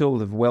until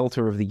the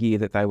Vuelta of the year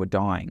that they were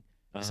dying.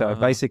 So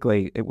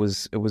basically, it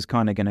was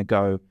kind of going to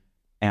go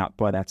out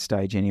by that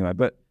stage anyway.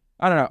 But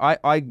I don't know.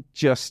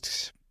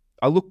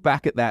 I look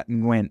back at that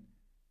and went,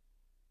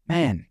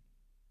 man,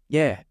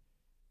 yeah,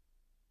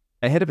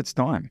 ahead of its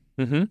time.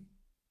 Mm-hmm.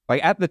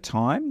 Like at the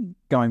time,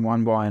 going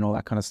one by and all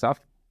that kind of stuff,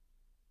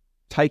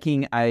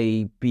 taking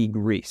a big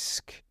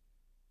risk.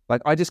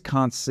 Like I just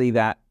can't see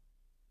that.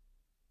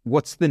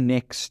 What's the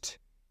next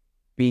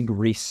big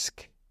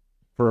risk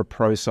for a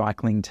pro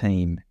cycling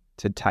team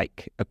to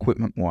take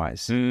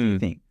equipment-wise, do you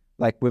think?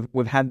 Like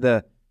we've had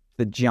the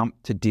jump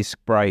to disc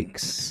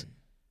brakes,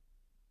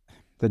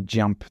 the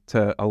jump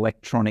to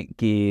electronic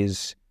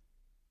gears.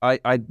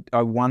 I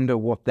wonder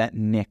what that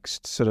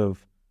next sort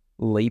of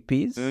leap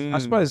is. I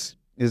suppose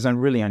there's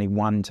really only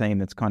one team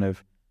that's kind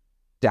of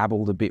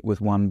dabbled a bit with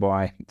one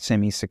by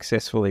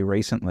semi-successfully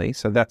recently,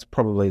 so that's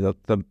probably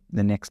the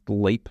next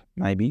leap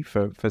maybe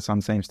for some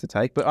teams to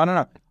take. But I don't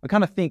know. I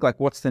kind of think like,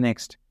 what's the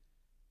next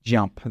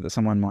jump that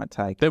someone might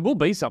take? There will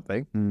be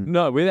something.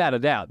 No, without a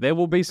doubt, there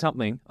will be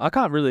something. I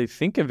can't really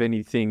think of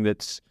anything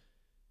that's.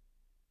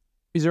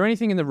 Is there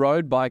anything in the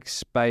road bike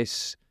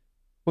space?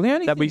 Well, the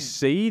only that we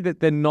see that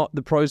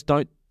the pros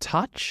don't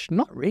touch?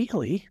 Not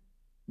really.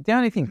 The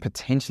only thing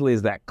potentially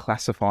is that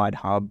classified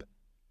hub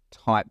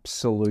type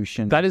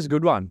solution. That is a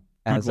good one.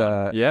 As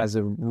a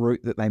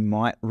route that they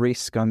might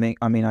risk. I think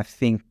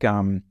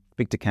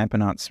Victor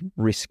Campenaerts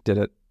risked it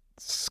at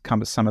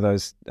some of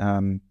those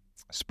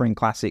spring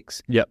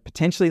classics. Yep.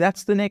 Potentially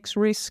that's the next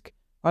risk.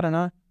 I don't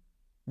know.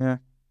 Yeah.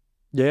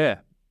 Yeah.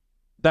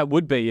 That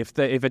would be if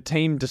a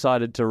team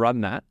decided to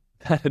run that.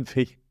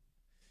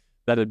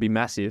 That'd be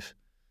massive.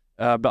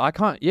 But I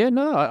can't. Yeah,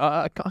 no,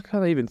 I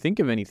can't even think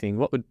of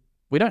anything.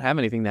 We don't have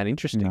anything that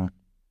interesting. No.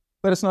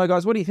 Let us know,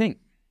 guys. What do you think?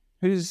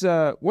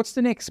 What's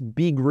the next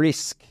big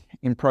risk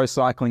in pro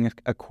cycling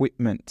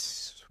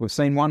equipment? We've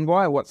seen one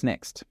by. What's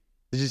next?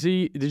 Did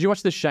you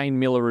watch the Shane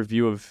Miller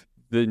review of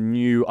the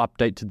new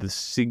update to the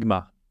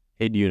Sigma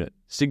head unit?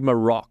 Sigma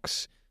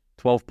Rocks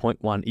 12.1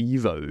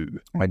 Evo.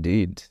 I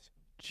did.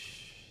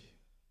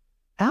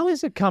 How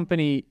is a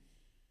company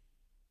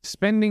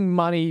spending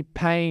money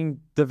paying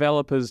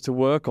developers to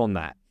work on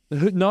that?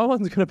 No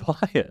one's going to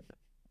buy it.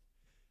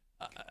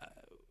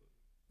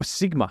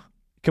 Sigma.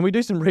 Can we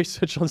do some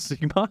research on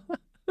Sigma?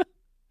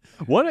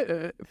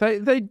 What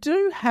they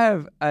do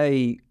have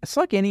it's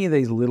like any of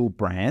these little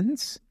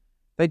brands.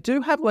 They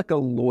do have like a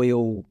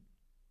loyal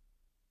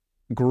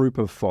group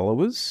of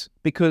followers,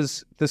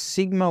 because the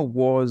Sigma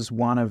was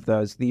one of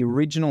those, the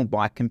original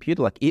bike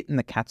computer, like it and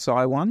the Cat's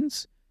Eye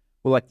ones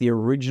were like the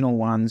original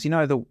ones,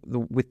 the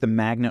with the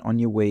magnet on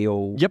your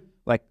wheel. Yep.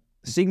 Like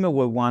Sigma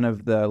were one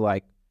of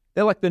the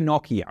they're like the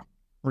Nokia,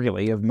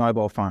 really, of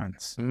mobile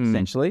phones,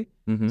 essentially.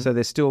 Mm-hmm. So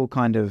they're still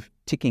kind of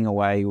ticking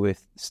away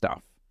with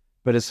stuff.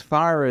 But as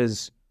far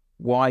as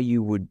why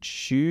you would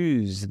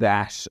choose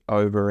that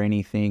over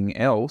anything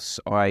else,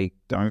 I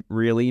don't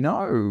really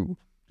know.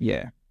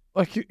 Yeah.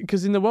 like,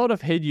 because in the world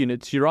of head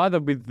units, you're either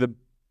with the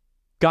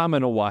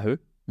Garmin or Wahoo.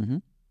 Mm-hmm.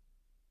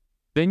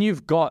 Then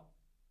you've got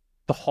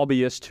the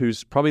hobbyist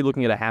who's probably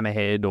looking at a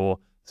Hammerhead or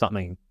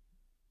something.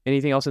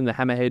 Anything else in the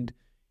Hammerhead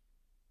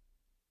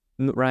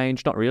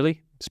range? Not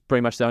really. It's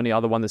pretty much the only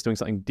other one that's doing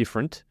something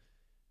different.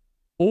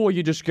 Or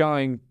you're just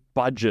going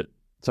budget.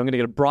 So I'm going to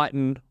get a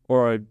Brighton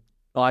or a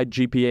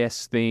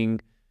iGPS thing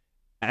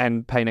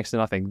and pay next to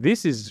nothing.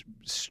 This is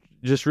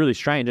just really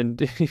strange.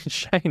 And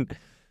Shane,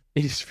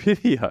 in his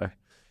video,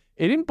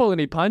 he didn't pull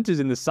any punches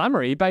in the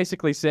summary. He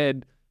basically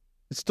said,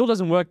 it still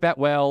doesn't work that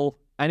well.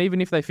 And even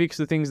if they fix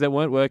the things that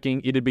weren't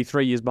working, it'd be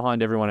 3 years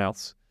behind everyone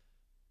else.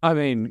 I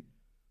mean,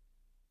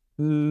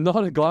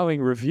 not a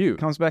glowing review.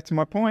 Comes back to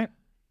my point.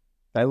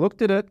 They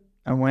looked at it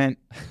and went,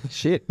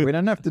 shit, we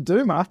don't have to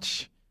do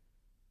much.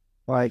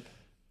 Like,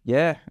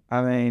 yeah,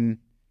 I mean...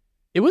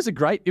 It was a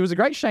great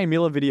Shane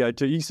Miller video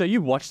too. So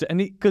you watched it, and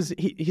because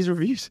his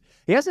reviews,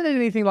 he hasn't had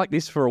anything like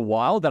this for a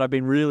while that I've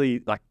been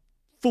really like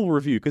full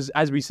review. Because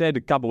as we said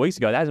a couple of weeks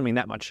ago, there hasn't been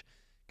that much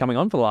coming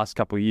on for the last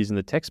couple of years in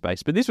the tech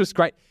space. But this was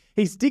great.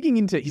 He's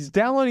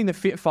downloading the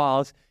fit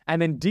files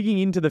and then digging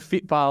into the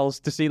fit files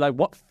to see like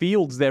what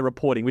fields they're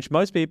reporting, which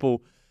most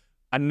people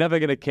are never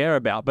going to care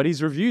about. But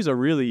his reviews are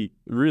really,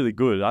 really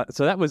good.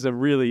 So that was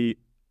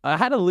I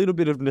had a little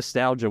bit of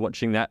nostalgia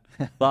watching that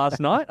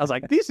last night. I was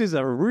like, this is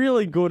a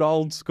really good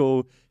old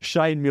school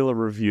Shane Miller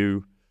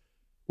review.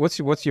 What's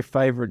your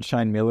favourite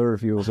Shane Miller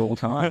review of all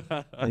time?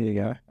 There you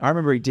go. I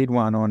remember he did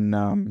one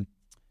on...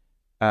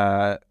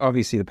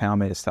 obviously the power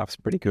meter stuff's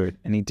pretty good.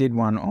 And he did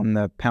one on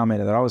the power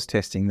meter that I was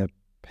testing, the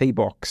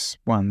P-Box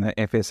one, the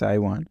FSA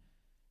one.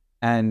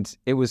 And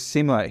it was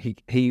similar.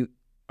 He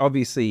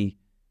obviously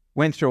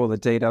went through all the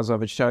details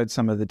of it, showed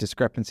some of the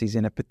discrepancies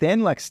in it, but then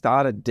like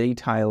started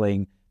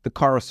detailing the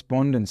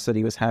correspondence that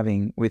he was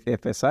having with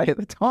FSA at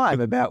the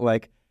time about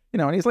like,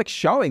 and he's like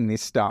showing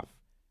this stuff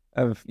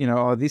of,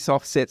 oh, this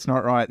offset's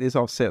not right, this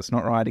offset's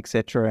not right,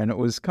 etc. And it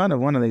was kind of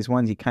one of these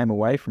ones you came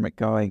away from it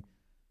going,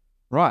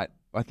 right,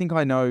 I think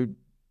I know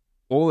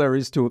all there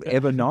is to have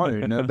ever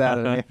known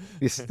about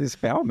this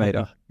power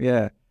meter.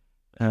 Yeah.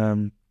 Are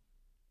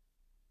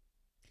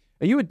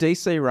you a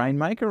DC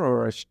Rainmaker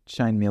or a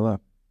Shane Miller?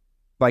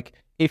 Like,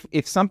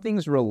 if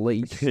something's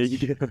released...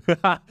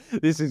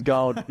 This is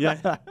gold.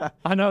 Yeah.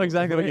 I know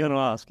exactly what you're going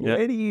to ask. Yeah.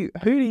 Who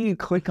do you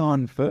click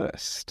on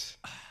first?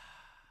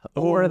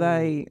 Or are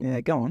they...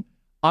 Yeah, go on.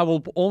 I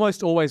will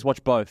almost always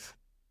watch both.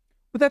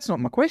 But that's not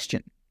my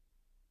question.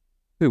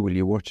 Who will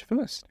you watch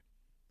first?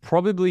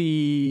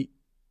 Probably...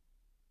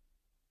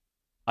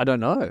 I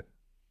don't know,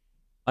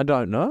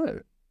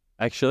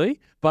 actually.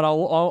 But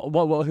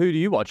well, who do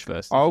you watch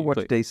first? I'll watch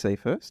DC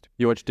first.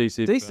 You watch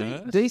DC first?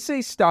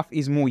 DC stuff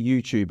is more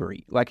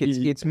YouTuber-y. Like,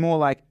 it's more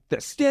like, the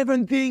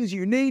 7 things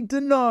you need to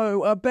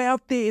know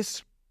about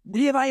this.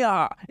 Here they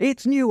are.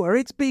 It's newer,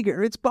 it's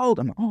bigger, it's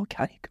bolder. I'm like, oh,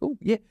 okay, cool,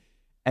 yeah.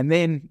 And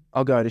then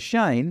I'll go to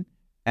Shane,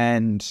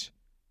 and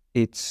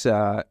it's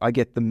I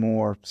get the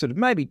more sort of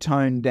maybe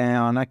toned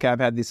down, okay,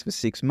 I've had this for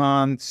 6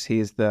 months,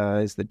 here's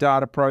the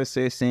data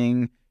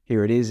processing,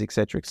 here it is,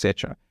 etc.,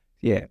 etc.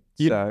 Yeah.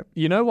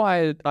 You know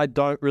why I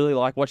don't really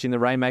like watching the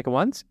Rainmaker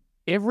ones?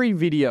 Every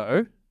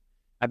video,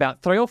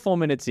 about 3 or 4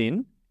 minutes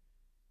in,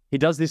 he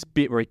does this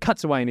bit where he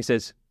cuts away and he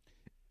says,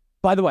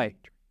 by the way,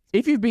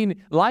 if you've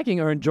been liking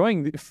or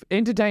enjoying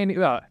entertaining,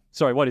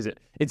 what is it?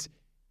 It's,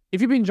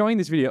 if you've been enjoying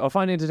this video or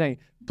find it entertaining,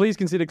 please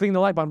consider clicking the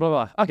like button, blah,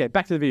 blah, blah. Okay,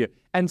 back to the video.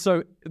 And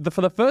so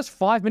for the first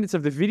 5 minutes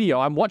of the video,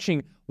 I'm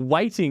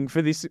waiting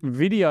for this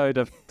video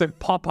to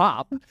pop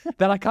up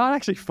that I can't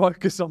actually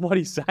focus on what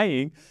he's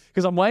saying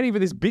because I'm waiting for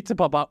this bit to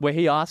pop up where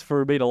he asks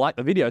for me to like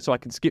the video so I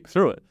can skip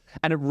through it.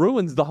 And it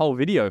ruins the whole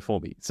video for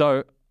me.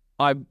 So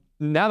now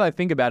that I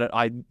think about it,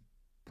 I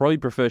probably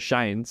prefer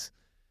Shane's.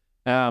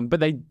 But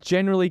they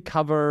generally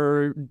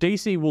cover...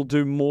 DC will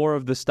do more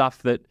of the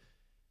stuff that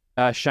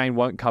Shane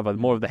won't cover,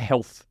 more of the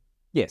health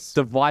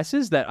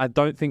devices that I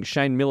don't think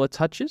Shane Miller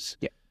touches.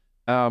 Yeah.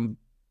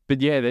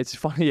 But yeah, it's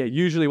funny. Yeah,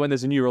 usually when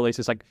there's a new release,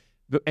 it's like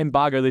the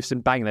embargo lifts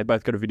and bang, they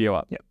both got a video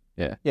up.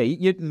 Yeah.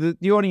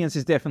 The audience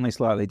is definitely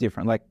slightly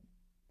different. Like,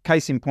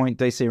 case in point,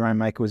 DC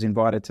Rainmaker was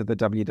invited to the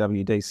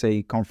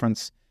WWDC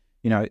conference.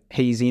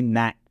 He's in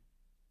that,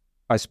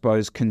 I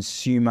suppose,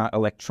 consumer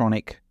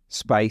electronic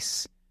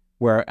space,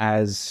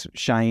 whereas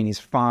Shane is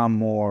far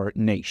more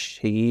niche.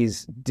 He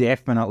is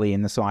definitely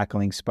in the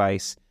cycling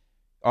space.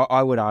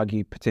 I would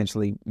argue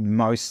potentially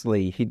most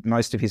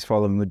of his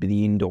following would be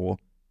the indoor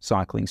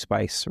cycling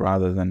space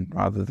rather than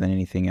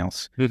anything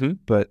else. Mm-hmm.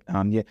 But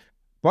yeah.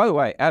 By the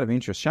way, out of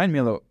interest, Shane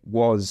Miller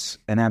was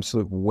an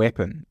absolute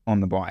weapon on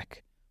the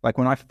bike. Like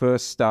when I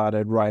first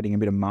started writing a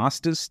bit of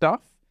Masters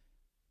stuff,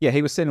 yeah,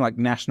 he was setting like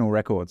national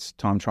records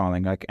time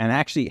trialing. Like, and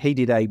actually, he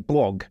did a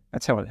blog.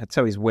 That's how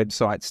his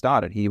website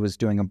started. He was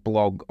doing a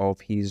blog of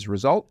his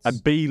results. A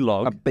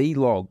B-log. A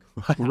B-log,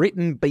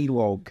 written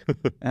B-log,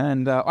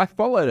 and I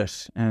followed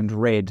it and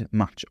read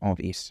much of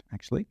it.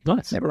 Actually,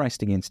 nice. Never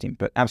raced against him,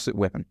 but absolute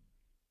weapon.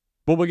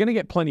 Well, we're going to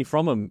get plenty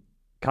from him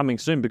coming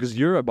soon because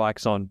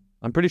Eurobike's on.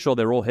 I'm pretty sure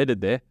they're all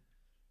headed there,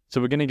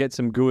 so we're going to get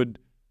some good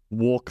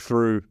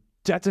walkthrough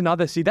That's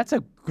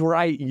a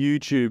great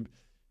YouTube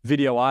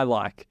video I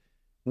like.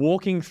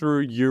 Walking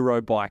through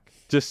Eurobike,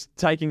 just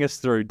taking us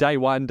through day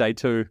 1, day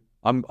 2.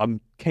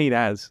 I'm keen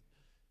as.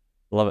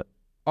 Love it.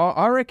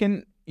 I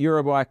reckon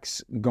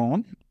Eurobike's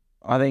gone.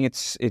 I think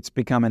it's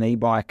become an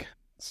e-bike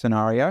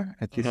scenario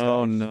at this stage.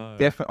 No.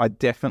 I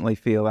definitely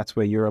feel that's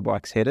where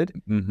Eurobike's headed,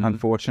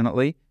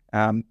 unfortunately.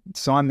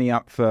 Sign me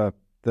up for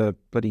the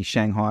bloody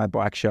Shanghai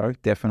bike show,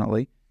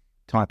 definitely.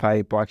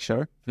 Taipei bike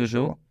show, for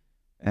sure.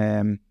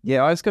 I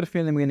just got a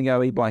feeling we're going to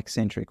go e-bike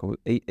centric or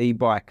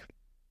e-bike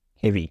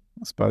heavy,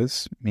 I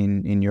suppose,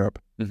 in Europe.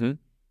 Mm-hmm.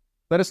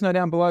 Let us know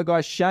down below,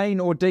 guys. Shane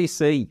or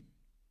DC,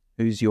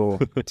 who's your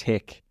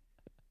tech?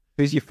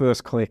 Who's your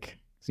first click?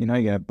 So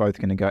you're both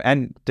going to go.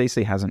 And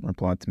DC hasn't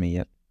replied to me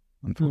yet,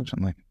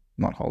 unfortunately.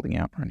 Not holding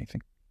out or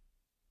anything.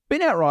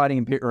 Been out riding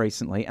a bit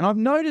recently, and I've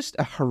noticed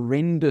a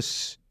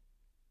horrendous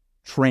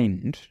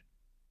trend.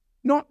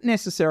 Not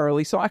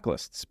necessarily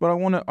cyclists, but I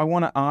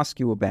want to ask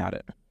you about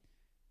it.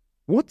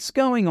 What's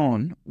going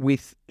on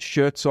with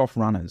shirts off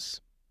runners?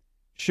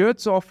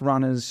 Shirts off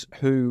runners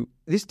who,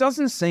 this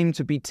doesn't seem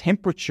to be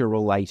temperature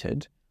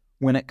related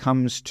when it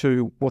comes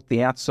to what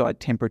the outside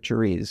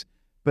temperature is,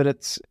 but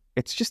it's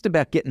just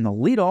about getting the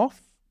lid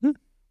off,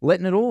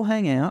 letting it all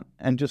hang out,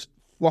 and just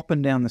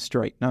flopping down the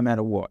street no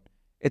matter what.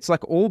 It's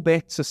like all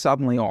bets are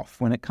suddenly off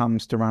when it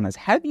comes to runners.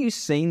 Have you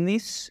seen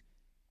this?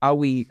 Are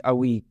we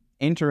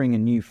entering a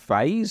new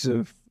phase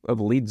of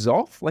lids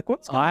off? Like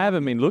what's going on? I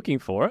haven't been looking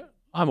for it.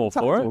 I'm all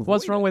for it.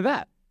 What's wrong with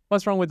that?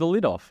 What's wrong with the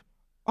lid off?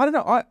 I don't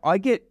know. I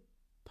get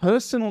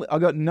personally, I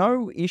got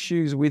no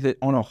issues with it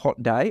on a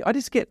hot day. I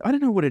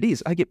don't know what it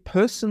is. I get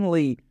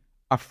personally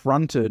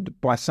affronted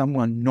by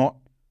someone not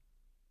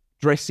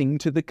dressing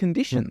to the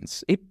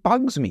conditions. It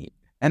bugs me.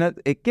 And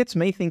it gets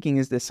me thinking,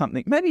 is there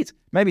something, maybe it's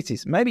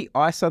this. Maybe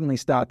I suddenly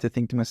start to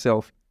think to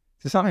myself,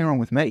 is there something wrong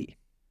with me?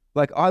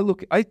 Like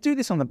I do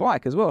this on the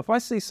bike as well. If I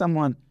see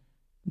someone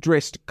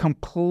dressed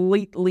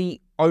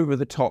completely over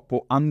the top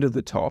or under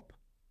the top,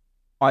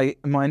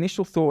 my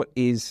initial thought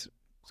is,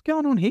 what's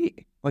going on here?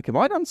 Like, have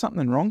I done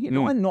something wrong here?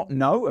 Do I not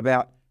know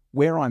about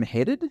where I'm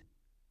headed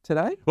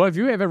today? Well, have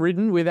you ever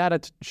ridden without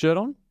a shirt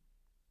on?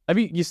 Have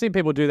you seen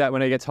people do that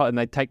when it gets hot and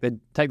they take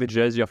the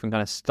jersey off and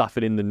kind of stuff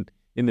it in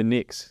the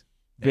nicks?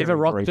 Have you ever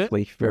rocked it?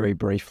 Very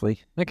briefly.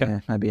 Okay. Yeah,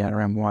 maybe out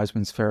around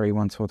Wiseman's Ferry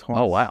once or twice.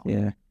 Oh, wow.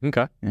 Yeah.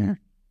 Okay. Yeah.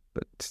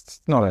 But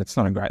it's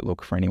not a great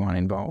look for anyone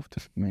involved.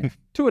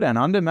 Tour Down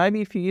Under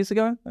maybe a few years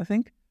ago, I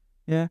think.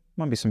 Yeah,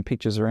 might be some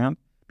pictures around.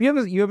 But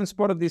you haven't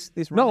spotted this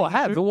No, I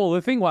have. Well,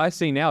 the thing what I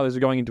see now is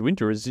going into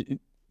winter is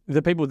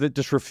the people that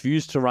just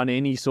refuse to run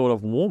any sort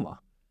of warmer,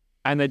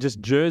 and they're just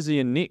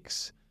jersey and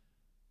nicks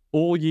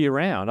all year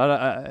round.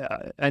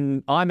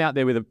 And I'm out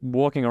there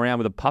walking around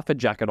with a puffer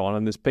jacket on,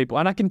 and there's people,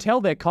 and I can tell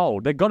they're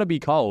cold. They've got to be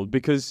cold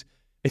because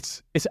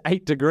it's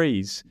 8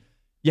 degrees.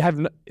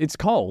 It's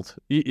cold,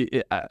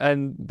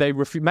 and they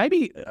refuse.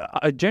 Maybe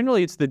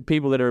generally it's the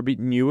people that are a bit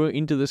newer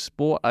into the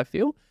sport. I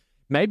feel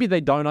maybe they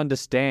don't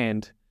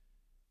understand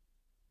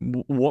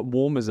what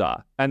warmers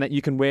are, and that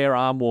you can wear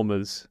arm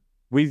warmers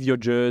with your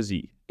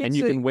jersey, and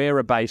you can wear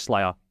a base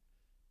layer.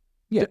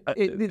 Yeah,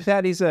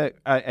 that is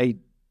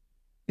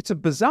it's a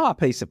bizarre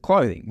piece of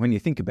clothing when you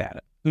think about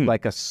it,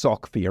 like a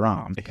sock for your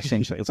arm.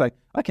 Essentially, it's like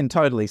I can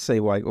totally see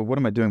why. Well, what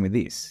am I doing with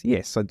this?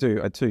 Yes, I do.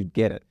 I do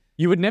get it.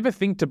 You would never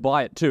think to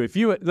buy it too. If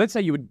let's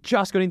say you had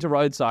just got into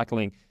road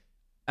cycling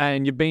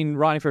and you've been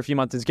riding for a few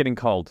months, it's getting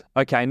cold.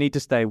 Okay, I need to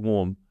stay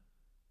warm.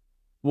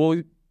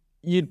 Well,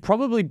 you'd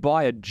probably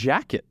buy a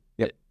jacket.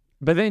 Yep.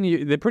 But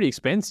then they're pretty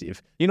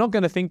expensive. You're not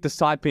going to think to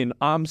type in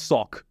arm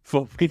sock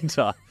for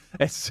winter.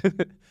 That's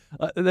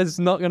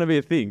not going to be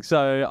a thing.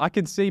 So I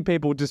can see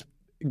people just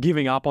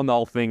giving up on the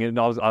whole thing, and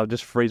I'll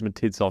just freeze my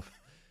tits off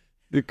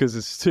because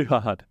it's too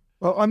hard.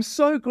 Well, I'm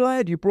so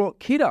glad you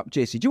brought kit up,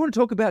 Jesse. Do you want to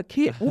talk about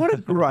kit? What a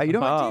great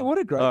idea. What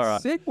a great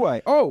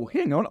segue. Oh,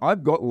 hang on.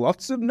 I've got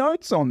lots of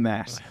notes on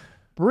that.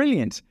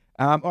 Brilliant.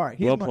 All right.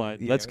 Well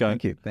played. Let's go.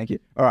 Thank you.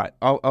 All right.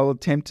 I'll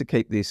attempt to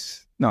keep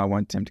this. No, I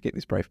won't attempt to keep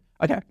this brief.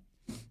 Okay.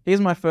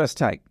 Here's my first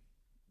take.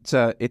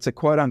 It's a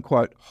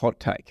quote-unquote hot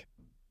take.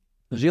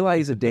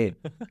 Gilets are dead.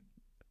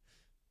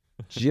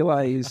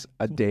 Gilets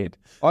are dead.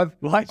 Why'd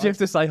you have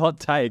to say hot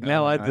take?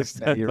 Now I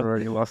understand. You've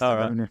already lost All it,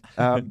 right.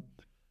 haven't you?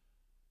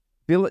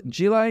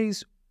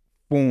 Gilets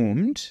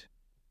formed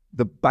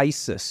the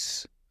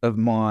basis of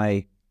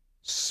my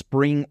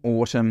spring,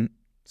 autumn,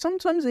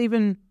 sometimes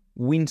even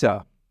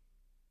winter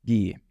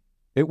gear.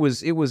 It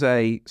was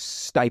a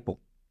staple.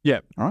 Yeah.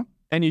 All right.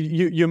 And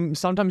you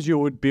sometimes you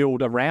would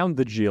build around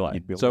the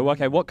gilet. So,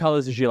 okay, what colour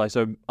is the gilet?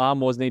 So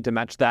armours need to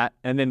match that.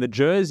 And then the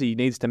jersey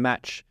needs to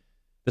match,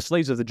 the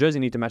sleeves of the jersey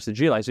need to match the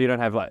gilet. So you don't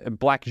have like a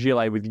black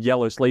gilet with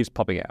yellow sleeves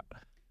popping out.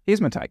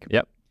 Here's my take.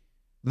 Yep.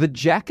 The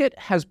jacket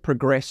has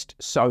progressed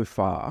so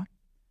far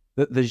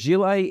that the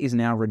gilet is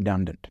now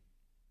redundant.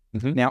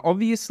 Mm-hmm. Now,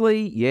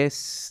 obviously,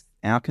 yes,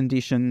 our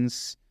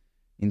conditions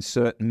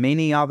insert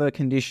many other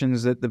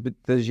conditions that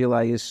the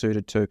gilet is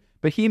suited to.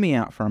 But hear me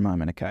out for a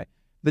moment, okay?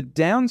 The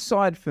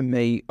downside for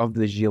me of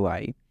the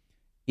gilet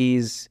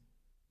is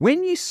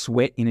When you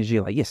sweat in a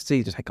gilet, yes, it's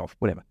easy to take off,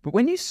 whatever. But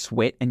when you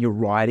sweat and you're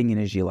riding in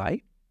a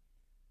gilet,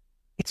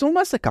 it's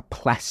almost like a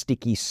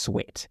plasticky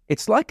sweat.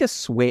 It's like a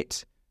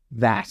sweat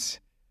that,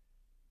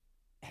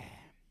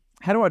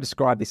 how do I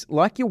describe this?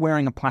 Like you're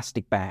wearing a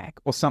plastic bag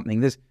or something.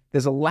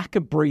 There's a lack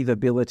of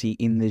breathability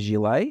in the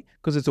gilet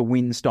because it's a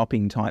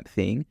wind-stopping type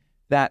thing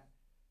that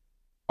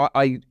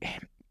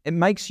it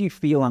makes you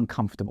feel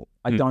uncomfortable.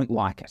 I don't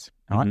like it.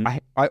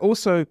 Right? I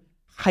also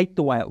hate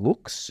the way it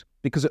looks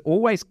because it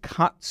always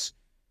cuts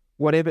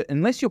whatever,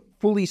 unless you're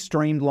fully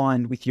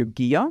streamlined with your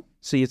gear,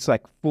 see it's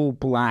like full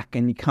black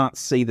and you can't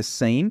see the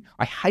seam.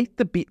 I hate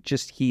the bit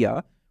just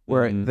here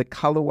where the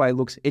colorway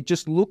looks, it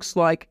just looks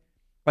like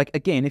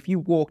again, if you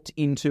walked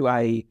into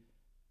a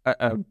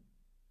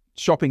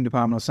shopping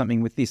department or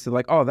something with this, they're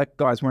like, oh, that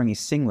guy's wearing his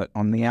singlet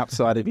on the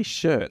outside of his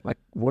shirt. Like,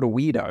 what a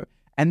weirdo.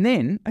 And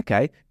then,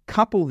 okay,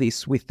 couple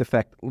this with the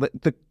fact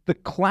that the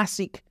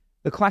classic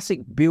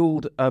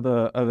build of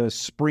a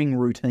spring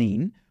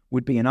routine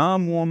would be an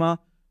arm warmer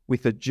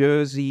with a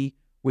jersey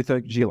with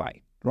a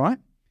gilet, right?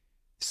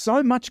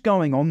 So much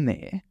going on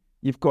there.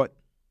 You've got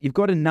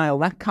to nail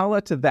that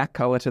color to that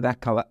color to that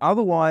color.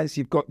 Otherwise,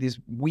 you've got this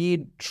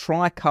weird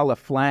tricolor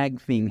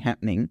flag thing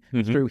happening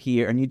through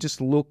here, and you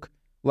just look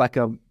like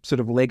a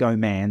sort of Lego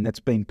man that's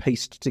been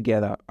pieced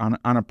together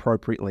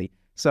inappropriately.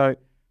 So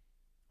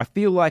I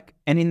feel like,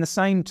 and in the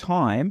same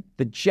time,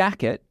 the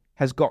jacket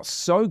has got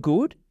so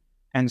good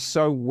and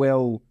so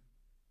well,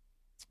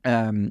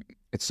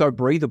 it's so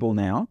breathable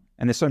now,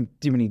 and there's so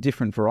many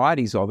different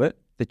varieties of it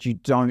that you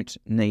don't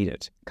need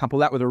it. Couple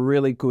that with a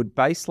really good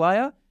base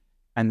layer,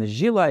 and the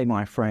gilet,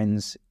 my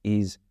friends,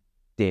 is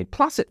dead.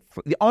 Plus,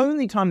 the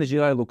only time the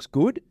gilet looks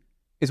good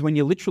is when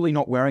you're literally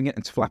not wearing it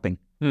and it's flapping.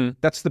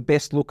 That's the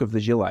best look of the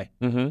gilet.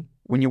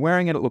 When you're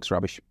wearing it, it looks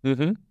rubbish.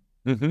 I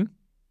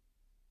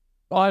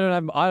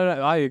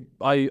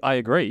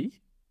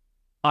agree.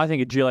 I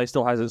think a gilet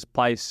still has its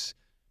place,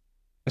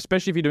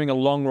 especially if you're doing a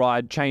long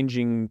ride,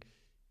 changing.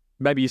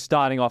 Maybe you're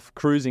starting off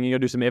cruising, you got to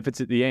do some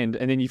efforts at the end,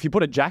 and then if you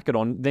put a jacket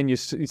on, then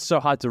it's so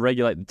hard to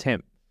regulate the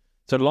temp.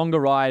 So longer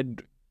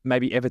ride,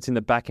 maybe efforts in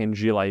the back end,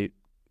 gilet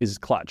is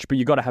clutch, but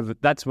you got to have.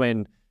 That's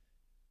when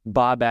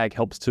bar bag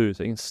helps too,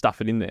 so you can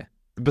stuff it in there.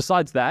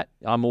 Besides that,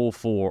 I'm all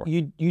for.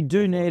 You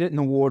do need it in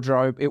the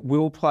wardrobe. It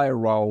will play a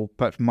role,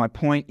 but my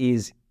point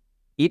is,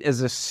 it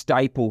is a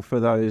staple for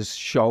those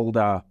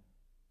shoulder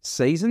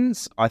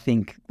seasons. I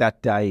think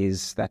that day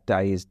is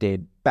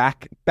dead.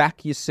 Back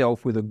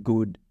yourself with a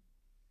good.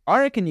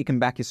 I reckon you can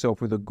back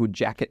yourself with a good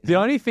jacket. The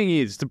only thing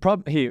is the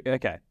problem here.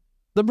 Okay,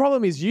 the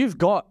problem is you've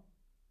got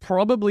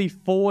probably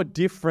 4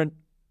 different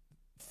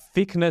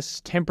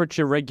thickness,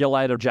 temperature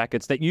regulator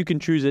jackets that you can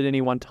choose at any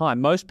one time.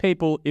 Most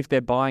people, if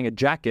they're buying a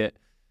jacket,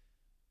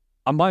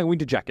 I'm buying a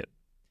winter jacket.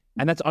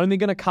 And that's only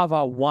going to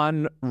cover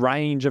one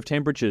range of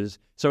temperatures.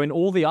 So in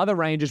all the other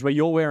ranges where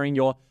you're wearing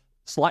your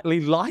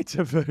slightly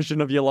lighter version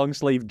of your long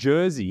sleeve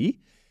jersey,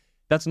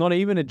 that's not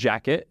even a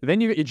jacket.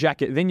 Then you've got your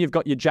jacket. Then you've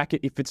got your jacket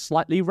if it's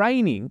slightly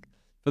raining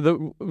for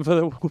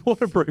the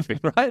waterproofing,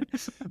 right?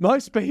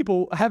 Most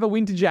people have a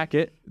winter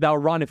jacket. They'll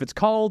run if it's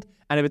cold.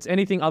 And if it's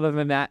anything other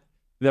than that,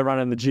 they're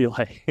running the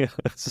gilet.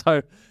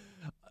 So,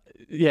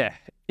 yeah.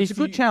 It's a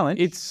good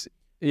challenge.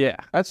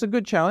 That's a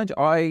good challenge.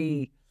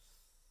 I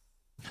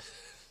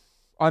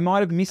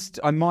might have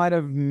missed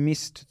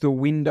the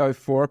window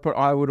for it, but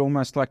I would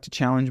almost like to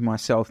challenge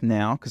myself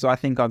now because I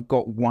think I've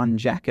got one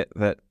jacket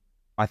that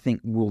I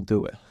think will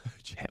do it.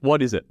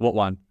 What is it? What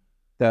one?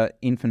 The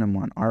Infinium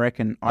one. I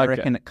reckon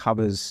it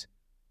covers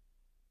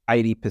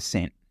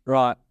 80%.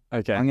 Right.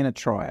 Okay. I'm going to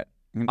try it.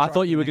 I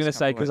thought you were going to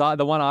say, because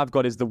the one I've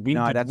got is the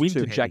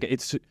winter jacket.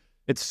 It's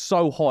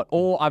so hot.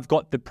 Or I've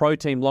got the Pro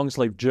Team long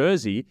sleeve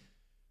jersey,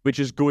 which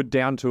is good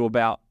down to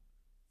about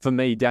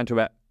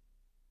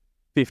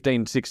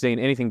 15, 16.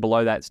 Anything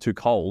below that, it's too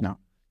cold. No.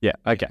 Yeah,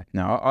 okay.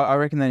 No, I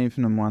reckon that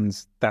Infinium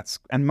one's,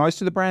 and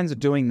most of the brands are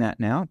doing that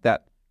now,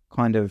 that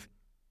kind of,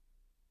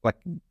 like,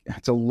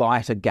 it's a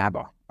lighter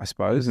gabber, I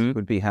suppose,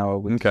 would be how I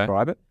would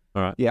describe it.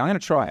 All right. Yeah, I'm going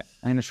to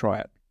try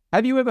it.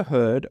 Have you ever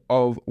heard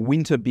of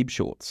winter bib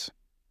shorts?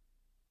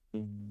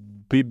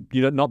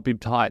 Not bib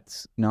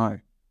tights. No.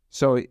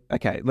 So,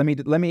 okay, let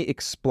me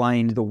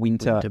explain the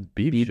winter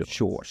bib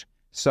short.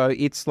 So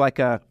it's like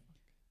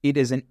it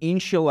is an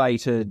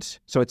insulated,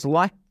 so it's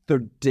like the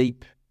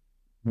deep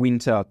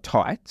winter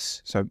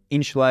tights. So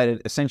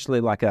insulated,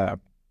 essentially like a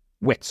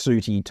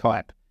wetsuity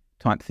type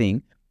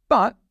thing,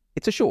 but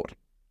it's a short.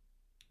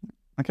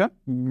 Okay.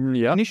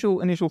 Yeah.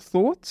 Initial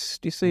thoughts.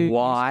 Do you see?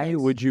 Why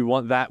would you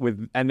want that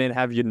and then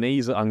have your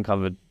knees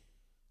uncovered?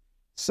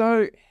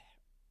 So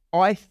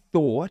I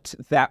thought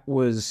that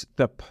was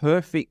the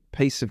perfect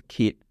piece of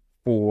kit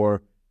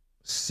for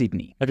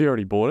Sydney. Have you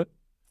already bought it?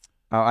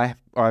 I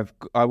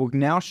will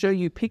now show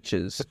you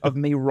pictures of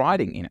me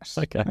riding in it.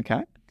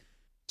 Okay.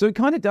 So it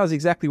kind of does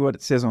exactly what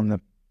it says on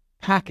the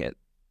packet,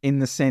 in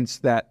the sense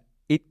that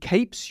it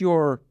keeps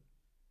your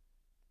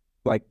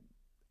like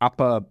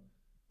upper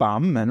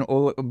bum and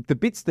all the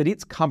bits that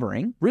it's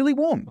covering really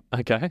warm.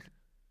 Okay.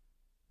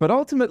 But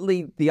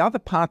ultimately, the other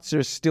parts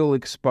are still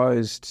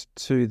exposed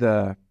to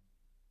the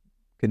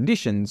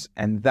conditions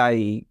and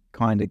they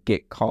kind of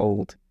get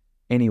cold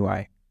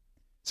anyway.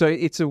 So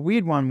it's a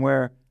weird one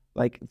where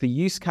like the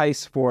use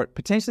case for it,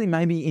 potentially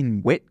maybe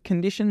in wet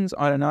conditions,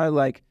 I don't know,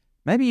 like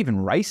maybe even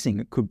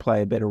racing could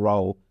play a better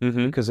role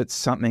because it's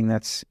something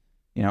that's,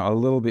 you know, a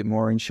little bit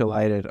more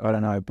insulated. I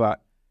don't know,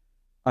 but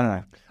I don't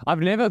know. I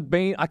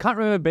can't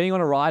remember being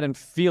on a ride and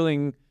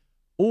feeling,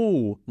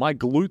 oh, my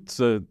glutes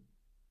are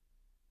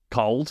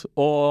cold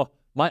or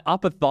my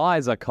upper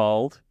thighs are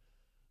cold.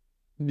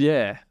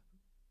 Yeah.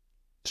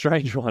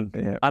 Strange one.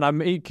 Yeah. And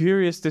I'm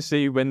curious to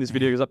see when this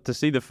video goes up to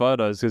see the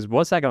photos because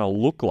what's that going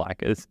to look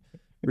like? It's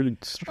really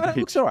strange. It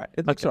looks all right.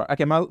 It looks all right.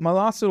 Okay, my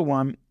last little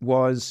one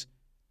was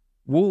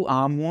wool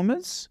arm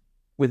warmers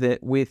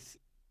with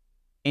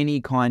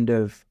any kind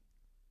of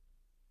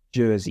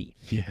jersey.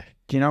 Yeah.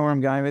 Do you know where I'm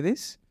going with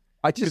this?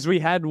 Because we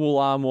had wool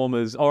arm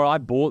warmers, or I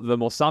bought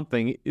them or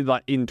something,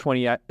 like in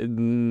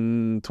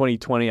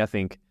 2020, I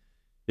think.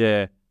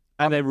 Yeah.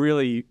 And they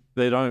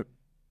don't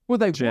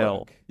gel.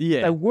 Work.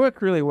 Yeah. They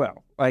work really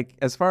well. Like,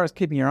 as far as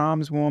keeping your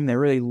arms warm, they're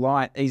really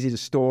light, easy to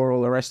store,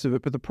 all the rest of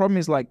it. But the problem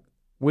is, like,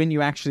 when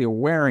you actually are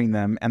wearing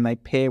them and they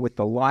pair with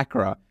the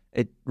Lycra,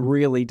 it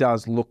really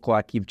does look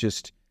like you've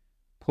just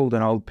pulled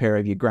an old pair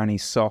of your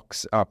granny's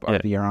socks up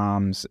over your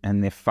arms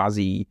and they're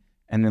fuzzy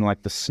and then,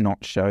 like, the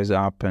snot shows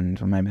up or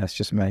maybe that's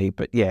just me.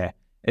 But, yeah,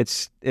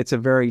 it's a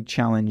very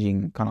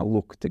challenging kind of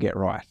look to get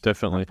right.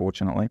 Definitely.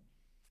 Unfortunately.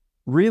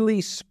 Really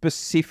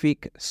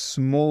specific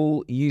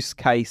small use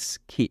case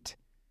kit.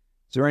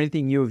 Is there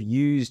anything you have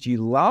used you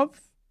love,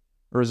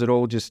 or is it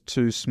all just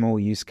too small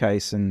use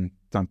case and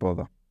don't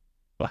bother?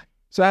 Bye.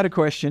 So I had a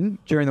question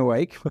during the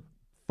week,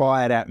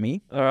 fired at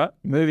me. All right.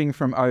 Moving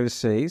from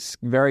overseas,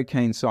 very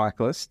keen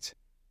cyclist,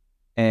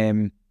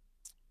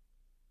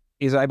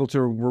 is able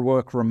to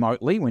work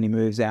remotely when he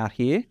moves out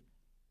here.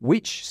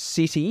 Which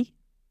city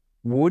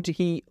would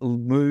he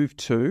move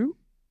to?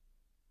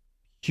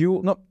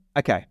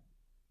 Okay.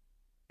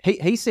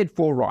 He said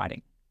for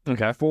riding.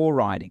 Okay. For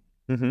riding.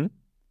 Mm-hmm.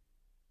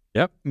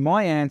 Yep.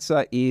 My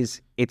answer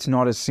is it's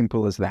not as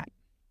simple as that,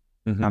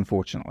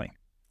 unfortunately.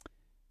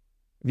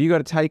 Have you got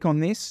a take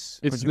on this?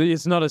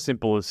 It's not as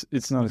simple as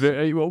it's not.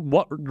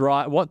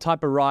 What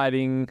type of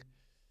riding?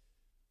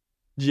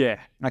 Yeah.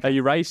 Okay. Are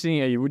you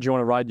racing? Would you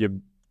want to ride your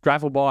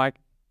gravel bike?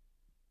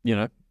 You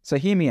know. So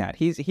hear me out.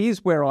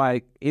 Here's where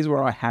I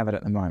have it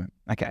at the moment.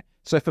 Okay.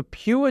 So for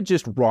pure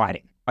just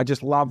riding, I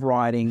just love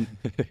riding.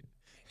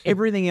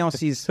 Everything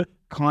else is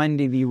kind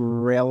of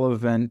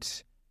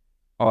irrelevant.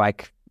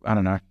 Like, I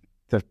don't know,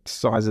 the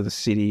size of the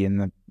city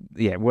and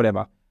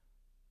whatever.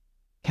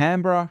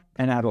 Canberra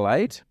and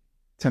Adelaide,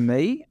 to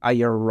me, are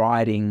your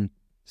riding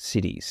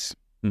cities.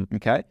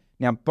 Okay?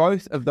 Now,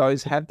 both of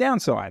those have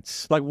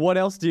downsides. Like, what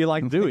else do you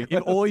like doing?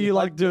 If all you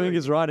like doing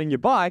is riding your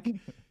bike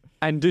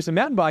and do some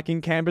mountain biking,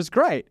 Canberra's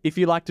great. If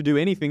you like to do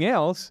anything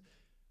else,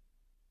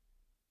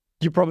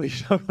 you probably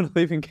don't want to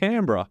live in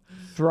Canberra.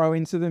 Throw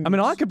into them. I mean,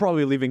 I could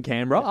probably live in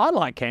Canberra. I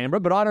like Canberra,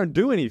 but I don't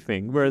do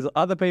anything, whereas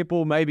other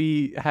people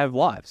maybe have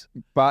lives.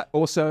 But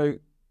also,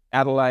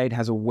 Adelaide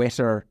has a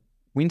wetter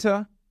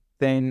winter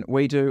than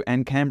we do,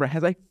 and Canberra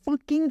has a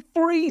fucking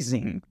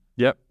freezing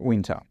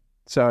winter.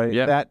 So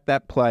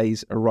that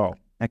plays a role.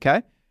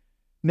 Okay?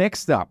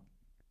 Next up,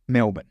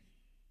 Melbourne.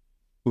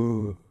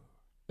 Ooh.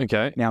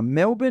 Okay. Now,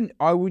 Melbourne,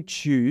 I would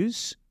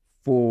choose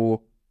for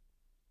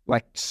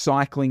like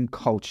cycling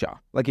culture.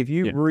 Like if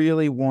you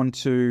really want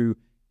to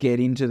get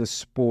into the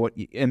sport,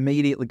 you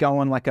immediately go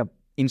on like a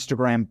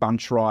Instagram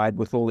bunch ride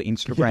with all the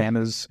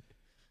Instagrammers.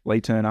 Lee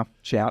Turner,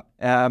 shout.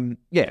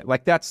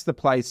 Like that's the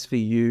place for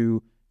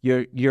you.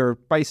 You're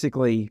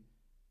basically,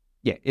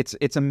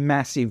 it's a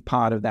massive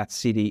part of that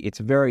city. It's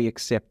very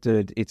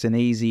accepted. It's an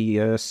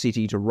easier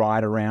city to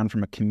ride around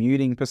from a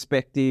commuting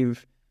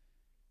perspective.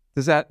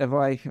 Have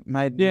I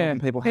made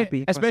people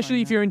happy?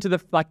 Especially if you're into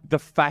the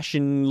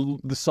fashion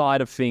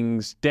side of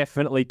things,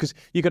 definitely. Because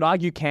you could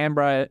argue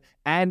Canberra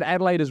and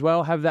Adelaide as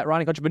well have that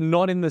riding culture, but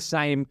not in the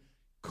same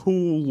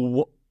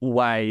cool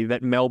way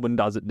that Melbourne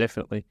does it,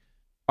 definitely.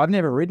 I've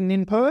never ridden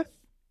in Perth,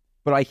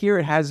 but I hear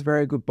it has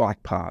very good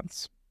bike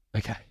paths.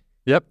 Okay.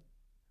 Yep.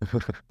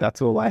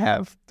 That's all I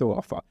have to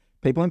offer.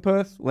 People in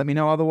Perth, let me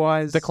know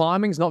otherwise. The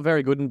climbing's not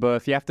very good in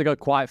Perth. You have to go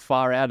quite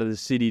far out of the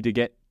city to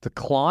get to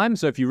climb.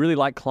 So if you really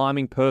like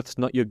climbing, Perth's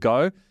not your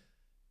go.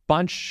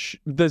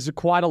 There's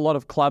quite a lot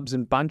of clubs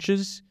and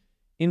bunches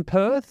in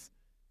Perth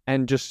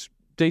and just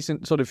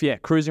decent sort of,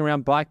 cruising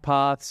around bike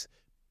paths.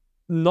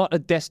 Not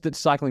a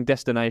cycling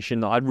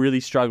destination. I'd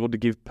really struggle to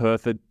give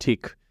Perth a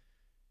tick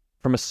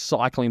from a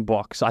cycling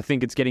box. I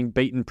think it's getting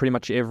beaten pretty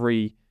much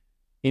in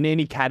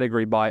any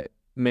category by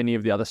many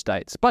of the other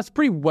states. But it's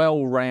pretty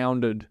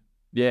well-rounded.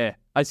 Yeah.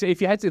 I say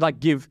if you had to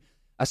give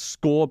a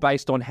score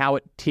based on how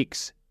it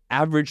ticks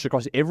averaged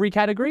across every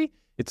category,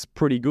 it's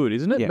pretty good,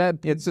 isn't it? Yeah,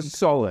 it's a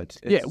solid.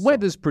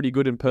 Weather's pretty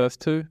good in Perth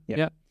too.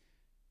 Yeah.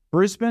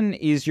 Brisbane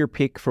is your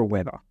pick for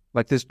weather.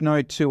 Like there's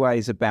no two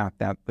ways about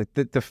that. Like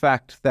the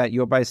fact that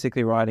you're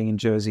basically riding in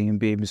jersey and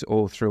bibs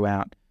all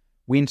throughout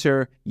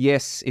Winter,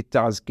 yes, it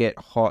does get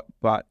hot,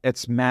 but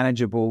it's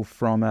manageable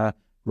from a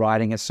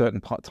riding at certain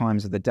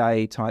times of the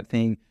day type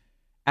thing.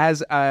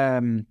 As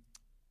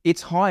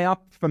it's high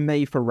up for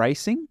me for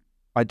racing,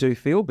 I do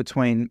feel,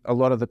 between a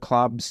lot of the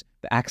clubs,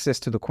 the access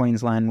to the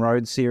Queensland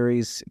Road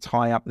Series, it's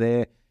high up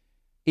there.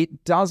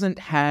 It doesn't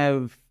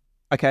have,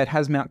 it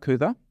has Mount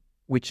Cootha,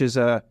 which is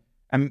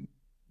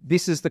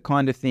this is the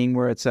kind of thing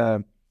where it's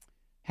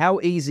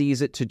how easy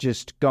is it to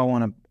just go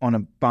on a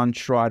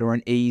bunch ride or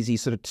an easy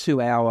sort of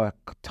 2-hour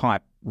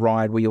type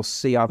ride where you'll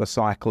see other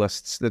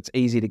cyclists that's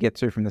easy to get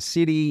to from the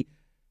city.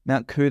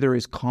 Mount Cootha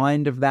is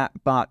kind of that,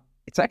 but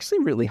it's actually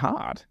really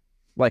hard.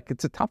 Like,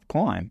 it's a tough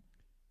climb.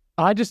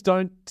 I just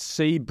don't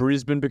see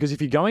Brisbane, because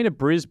if you're going to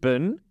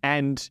Brisbane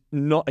and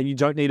you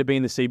don't need to be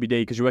in the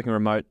CBD because you're working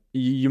remote,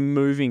 you're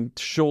moving,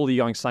 surely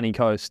you're going Sunny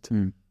Coast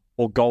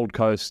or Gold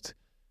Coast,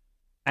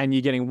 and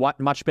you're getting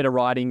much better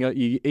riding.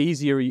 You're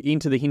easier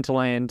into the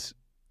hinterland,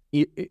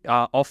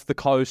 off the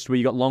coast where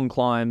you got long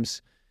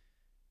climbs,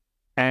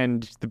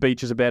 and the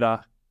beaches are better.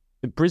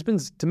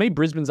 To me,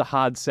 Brisbane's a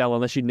hard sell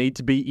unless you need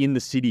to be in the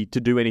city to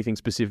do anything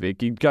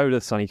specific. You go to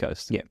the Sunny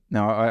Coast. Yeah,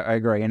 no, I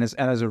agree. And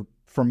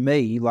for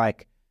me,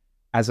 like,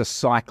 as a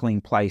cycling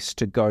place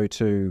to go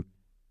to,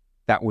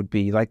 that would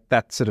be like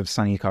that sort of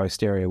Sunny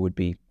Coast area would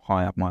be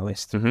high up my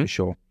list for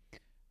sure.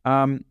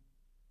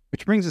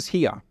 Which brings us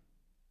here,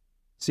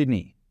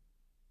 Sydney.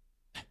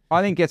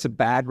 I think gets a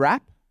bad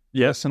rap,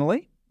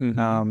 personally.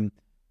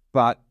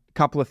 But a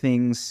couple of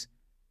things.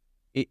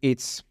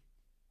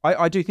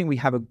 I do think we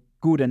have a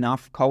good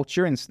enough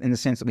culture in the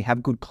sense that we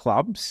have good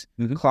clubs.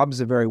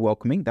 Clubs are very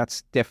welcoming.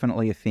 That's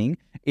definitely a thing.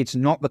 It's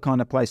not the kind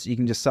of place that you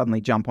can just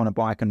suddenly jump on a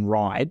bike and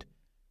ride.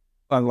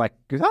 Like,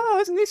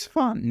 isn't this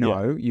fun?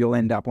 No, you'll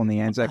end up on the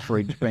Anzac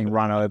Bridge being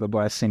run over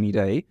by a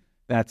semi-D.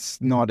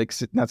 That's not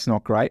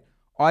great.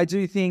 I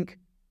do think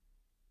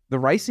the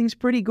racing's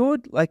pretty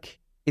good. Like,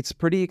 it's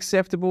pretty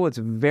acceptable.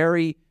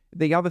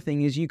 The other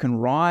thing is you can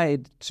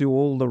ride to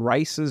all the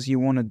races you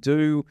want to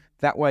do.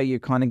 That way you're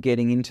kind of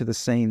getting into the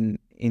scene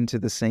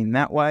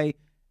that way.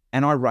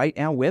 And I rate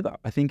our weather.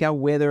 I think our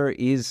weather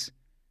is,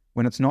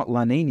 when it's not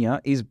La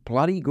Nina, is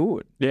bloody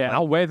good. Yeah,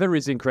 our weather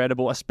is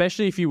incredible,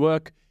 especially if you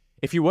work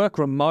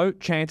remote.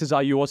 Chances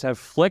are you also have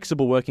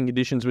flexible working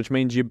conditions, which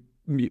means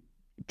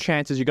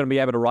chances you're going to be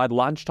able to ride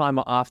lunchtime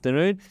or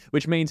afternoon,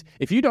 which means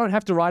if you don't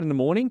have to ride in the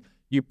morning,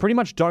 you pretty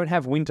much don't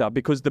have winter,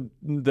 because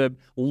the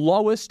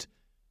lowest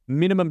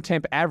minimum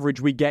temp average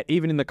we get,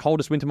 even in the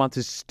coldest winter months,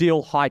 is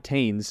still high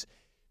teens,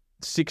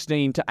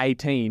 16 to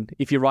 18,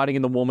 if you're riding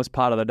in the warmest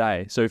part of the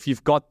day. So if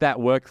you've got that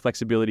work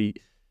flexibility,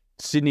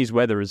 Sydney's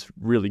weather is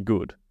really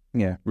good.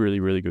 Yeah. Really,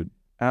 really good.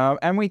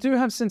 And we do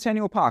have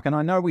Centennial Park, and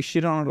I know we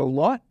shit on it a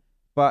lot,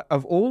 but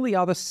of all the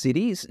other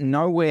cities,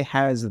 nowhere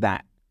has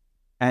that.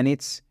 And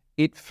it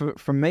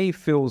for me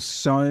fills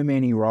so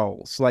many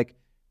roles. Like,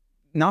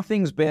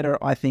 nothing's better,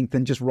 I think,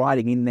 than just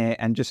riding in there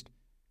and just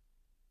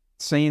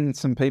seeing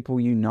some people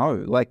you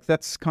know. Like,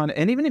 that's kind of,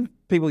 and even if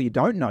people you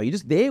don't know, you're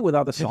just there with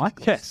other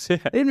cyclists.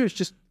 Yes, yeah. Even if it's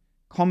just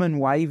common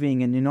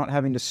waving and you're not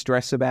having to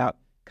stress about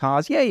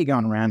cars. Yeah, you're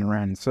going around and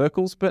around in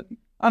circles, but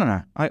I don't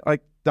know. I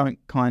don't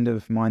kind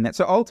of mind that.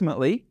 So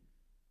ultimately,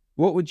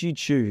 what would you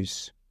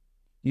choose?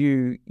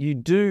 You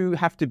do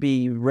have to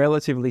be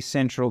relatively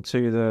central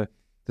to the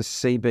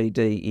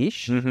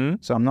CBD-ish.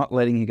 So I'm not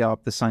letting you go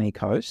up the sunny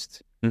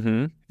coast.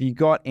 If you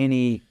got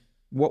any,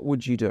 what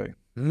would you do?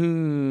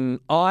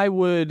 I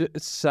would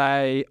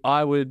say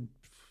I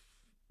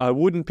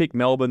wouldn't pick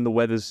Melbourne. The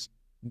weather's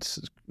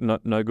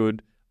no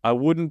good. I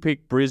wouldn't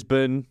pick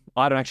Brisbane.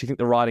 I don't actually think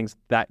the riding's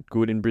that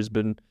good in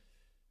Brisbane.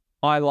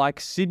 I like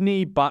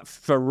Sydney, but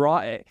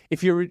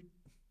if you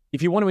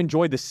want to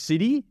enjoy the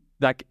city,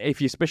 like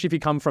especially if you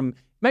come from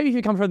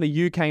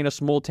the UK in a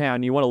small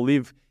town, you want to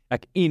live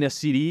like in a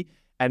city,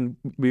 and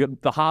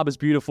the harbour's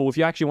beautiful. If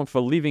you actually want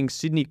for living,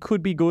 Sydney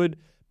could be good,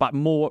 but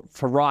more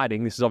for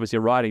riding. This is obviously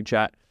a riding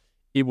chat.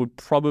 It would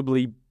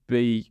probably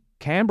be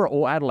Canberra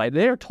or Adelaide.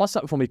 They're a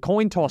toss-up for me,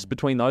 coin toss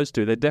between those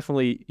two. They've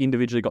definitely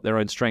individually got their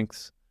own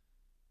strengths.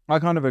 I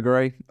kind of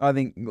agree. I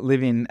think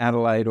live in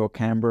Adelaide or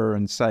Canberra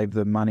and save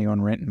the money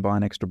on rent and buy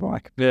an extra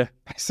bike. Yeah.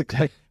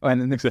 Basically.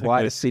 And then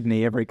fly to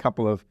Sydney every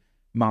couple of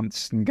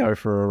months and go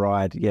for a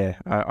ride. Yeah,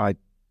 I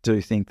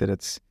do think that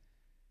it's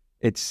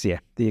the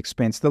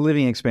expense. The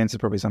living expense is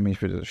probably something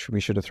we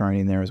should have thrown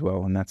in there as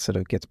well, and that sort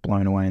of gets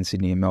blown away in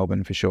Sydney and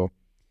Melbourne for sure.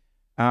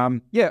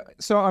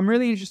 So I'm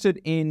really interested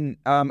in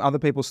other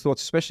people's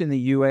thoughts, especially in the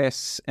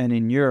US and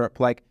in Europe,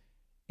 like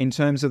in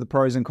terms of the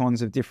pros and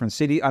cons of different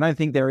cities. I don't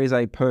think there is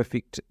a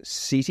perfect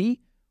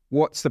city.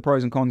 What's the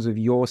pros and cons of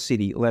your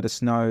city? Let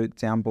us know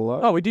down below.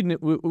 Oh, we didn't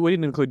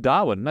include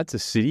Darwin. That's a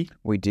city.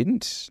 We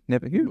didn't.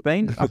 Never. You've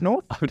been up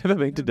north? I've never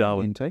been to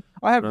Darwin.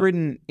 I have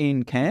ridden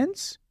in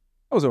Cairns.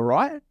 It was all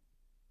right.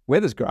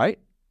 Weather's great,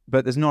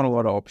 but there's not a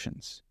lot of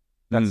options.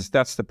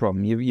 That's the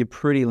problem. You're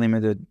pretty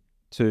limited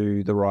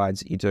to the rides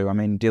that you do. I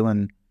mean,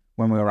 Dylan,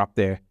 when we were up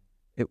there,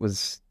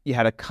 you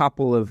had a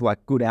couple of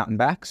like good out and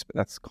backs, but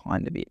that's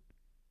kind of it.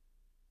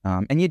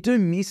 And you do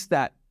miss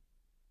that.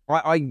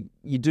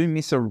 You do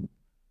miss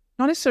not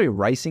not necessarily a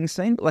racing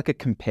scene, but like a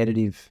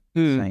competitive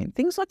scene.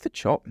 Things like the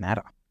chop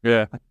matter.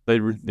 Yeah, they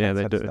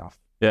That do. stuff.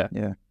 Yeah.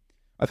 Yeah.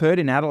 I've heard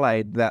in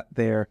Adelaide that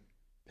they're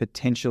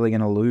potentially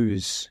going to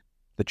lose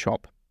the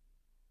chop.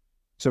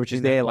 So which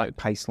is their like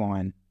pace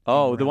line.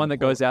 Oh, the one that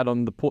goes out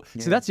on the port.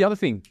 Yeah. So that's the other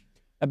thing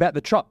about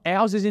the chop.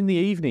 Ours is in the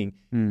evening.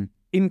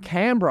 In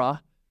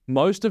Canberra,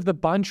 most of the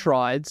bunch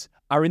rides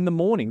are in the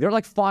morning. They're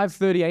like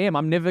 5:30 a.m.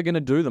 I'm never going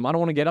to do them. I don't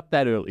want to get up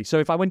that early. So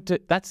if I went to,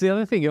 that's the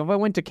other thing. If I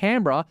went to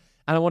Canberra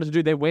and I wanted to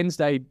do their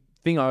Wednesday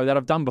thingo that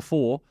I've done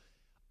before,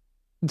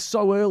 it's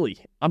so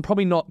early. I'm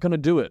probably not going to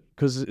do it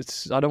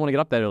because I don't want to get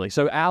up that early.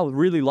 So Al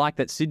really liked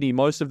that Sydney.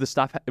 Most of the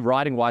stuff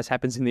riding wise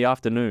happens in the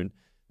afternoon.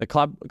 The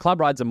club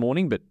rides are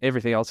morning, but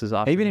everything else is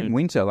afternoon. Even in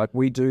winter, like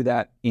we do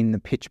that in the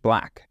pitch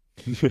black.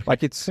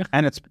 Like it's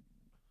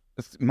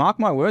mark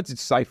my words,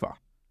 it's safer.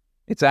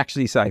 It's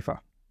actually safer.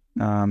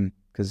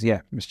 Because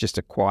it's just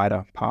a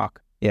quieter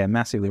park. Yeah,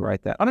 massively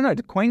rate that. I don't know.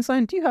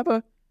 Queensland, do you have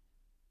a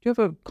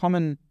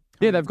common?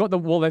 Yeah, they've got the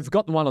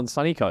one on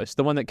Sunny Coast,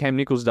 the one that Cam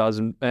Nichols does,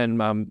 and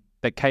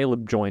that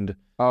Caleb joined.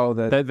 Oh,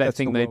 that that's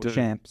thing the they World do.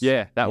 Champs.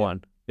 Yeah, that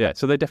one. Yeah,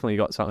 so they definitely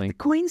got something. The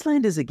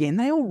Queenslanders again,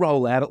 they all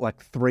roll out at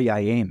like 3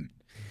 a.m.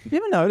 You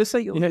ever notice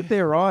that you look at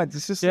their rides?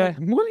 It's just like,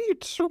 what are you?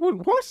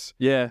 What?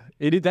 Yeah,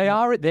 they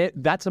are.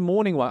 That's a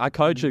morning one. I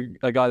coach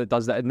a guy that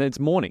does that, and it's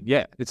morning.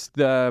 Yeah, it's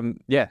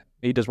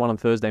he does one on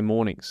Thursday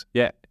mornings.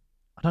 Yeah,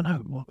 I don't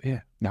know. Well,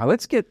 yeah. Now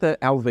let's get the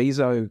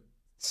Alviso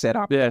set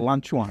up. The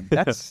lunch one.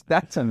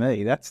 That to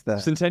me. That's the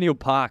Centennial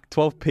Park,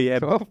 12 p.m.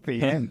 12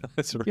 p.m.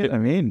 That's right. Get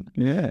them in.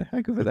 Yeah, how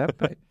good would that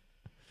be?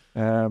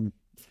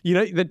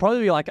 There'd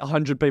probably be like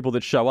 100 people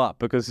that show up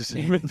because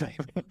everyone.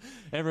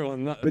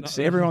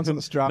 Everyone's on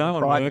the Strava no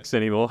one private. works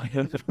anymore.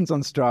 Everyone's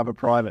on Strava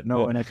private.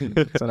 No one actually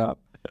picks it up.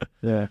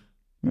 Yeah.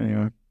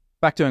 Anyway,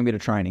 back doing a bit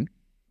of training.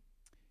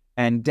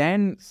 And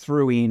Dan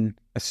threw in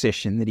a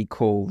session that he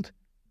called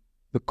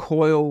the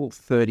Coil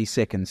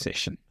 30-second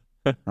session.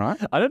 Right?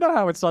 I don't know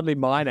how it's suddenly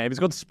my name. It's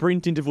got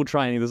sprint interval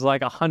training. There's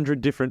like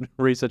 100 different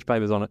research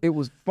papers on it. It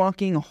was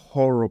fucking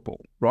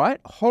horrible,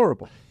 right?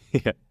 Horrible.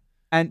 Yeah.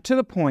 And to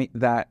the point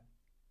that,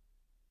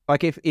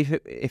 like,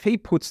 if he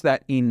puts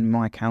that in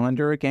my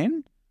calendar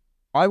again,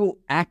 I will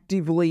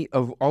actively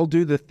I'll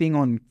do the thing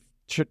on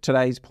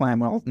today's plan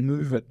where I'll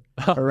move it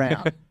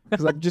around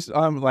because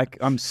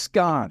I'm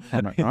scarred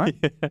from it, right?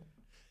 Yeah.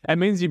 It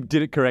means you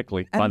did it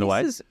correctly, by the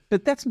way.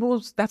 But that's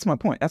my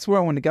point. That's where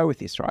I want to go with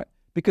this, right?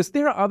 Because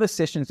there are other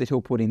sessions that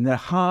he'll put in that are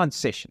hard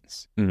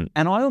sessions, and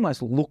I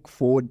almost look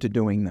forward to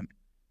doing them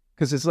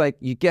because it's like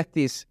you get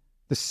the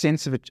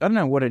sense of I don't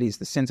know what it is,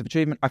 the sense of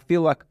achievement. I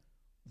feel like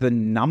the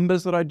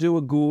numbers that I do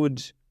are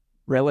good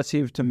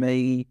relative to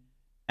me,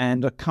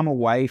 and I come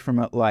away from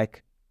it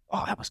like,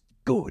 oh, that was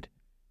good.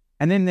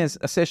 And then there's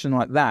a session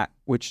like that,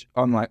 which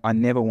I'm like, I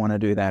never want to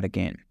do that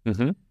again.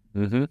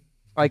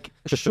 Like,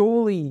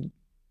 surely,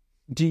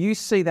 do you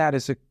see that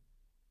as a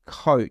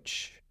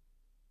coach?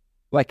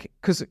 Like,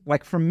 because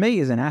like for me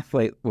as an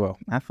athlete,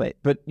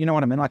 but you know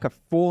what I mean? Like I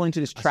fall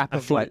into this trap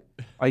of like,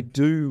 I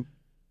do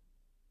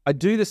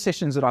the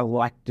sessions that I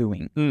like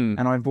doing and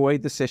I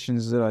avoid the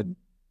sessions that I...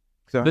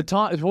 So.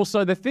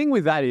 The thing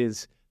with that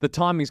is the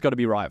timing's got to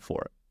be right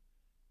for it.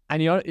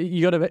 And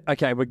you got to,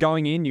 okay, we're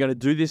going in, you got to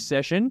do this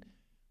session.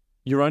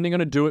 You're only going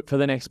to do it for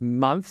the next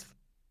month,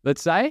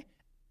 let's say.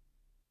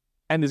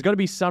 And there's got to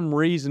be some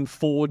reason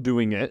for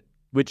doing it,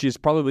 which is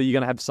probably you're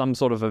going to have some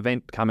sort of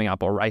event coming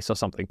up or race or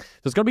something. So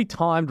it's got to be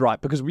timed right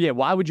because,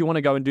 why would you want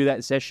to go and do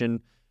that session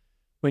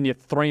when you're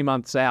 3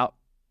 months out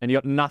and you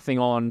got nothing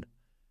on?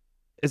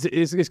 It's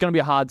going to be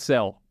a hard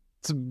sell.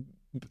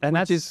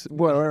 Which is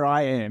where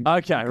I am.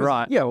 Okay,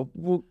 right.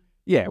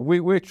 Yeah,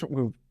 we're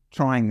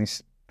trying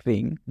this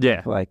thing.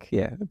 Yeah. A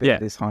bit of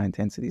this high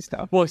intensity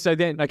stuff. Well, so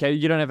then, okay,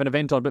 you don't have an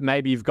event on, but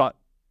maybe you've got,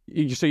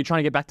 so you're trying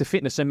to get back to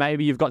fitness. So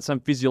maybe you've got some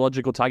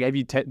physiological target. Have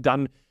you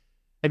done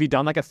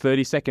like a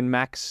 30-second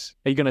max?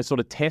 Are you going to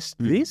sort of test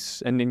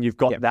this? And then you've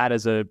got that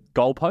as a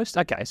goalpost?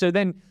 Okay, so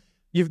then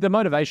the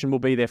motivation will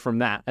be there from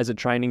that as a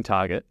training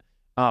target.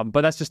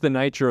 But that's just the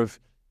nature of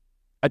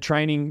a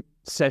training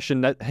session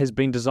that has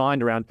been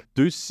designed around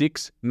do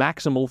 6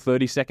 maximal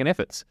 30-second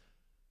efforts.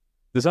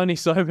 There's only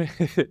so many.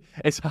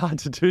 It's hard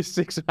to do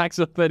 6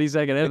 maximal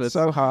 30-second efforts. It's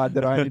so hard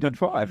that I only did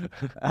 5.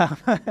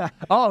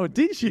 Oh,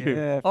 did you?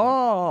 Yeah.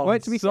 Oh,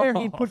 wait, to be fair,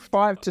 he put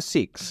 5 to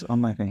 6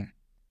 on my thing.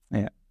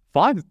 Yeah.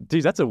 5?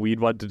 Geez, that's a weird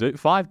one to do.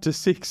 5 to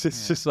 6.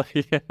 It's just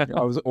like,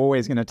 I was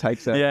always going to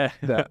take the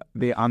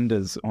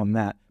unders on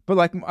that. But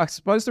like, I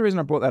suppose the reason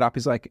I brought that up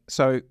is like,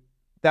 so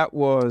that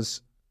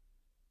was,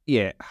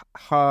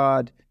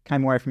 hard,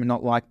 came away from it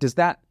not like. Does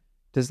that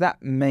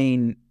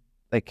mean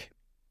like,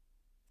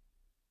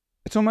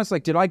 it's almost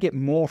like, did I get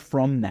more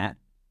from that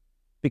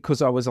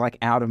because I was like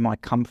out of my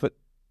comfort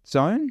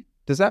zone?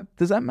 Does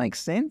that make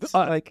sense?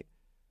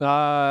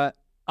 The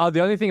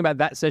only thing about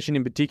that session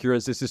in particular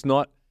is it's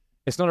not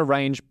a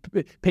range.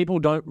 People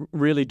don't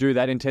really do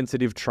that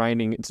intensive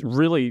training. It's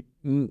really,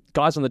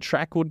 guys on the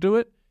track will do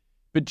it,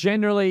 but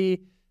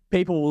generally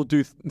people will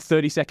do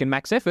 30-second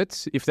max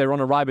efforts if they're on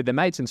a ride with their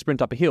mates and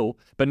sprint up a hill,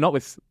 but not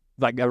with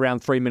like around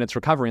 3 minutes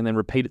recovery and then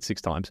repeat it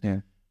 6 times. Yeah.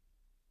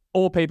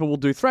 Or people will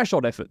do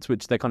threshold efforts,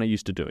 which they're kind of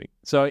used to doing.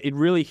 So it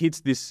really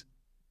hits this,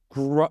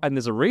 and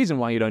there's a reason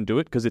why you don't do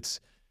it, because it's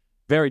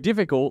very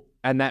difficult,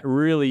 and that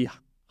really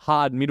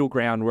hard middle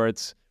ground where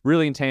it's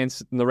really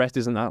intense and the rest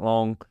isn't that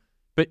long.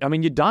 But, I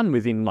mean, you're done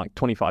within like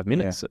 25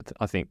 minutes,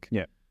 I think.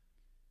 Yeah.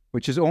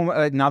 Which is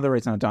another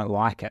reason I don't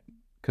like it,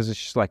 because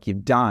it's just like you're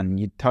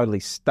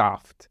totally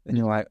stuffed, and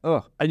you're like,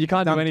 oh. And you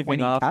can't do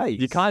anything after.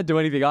 You can't do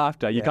anything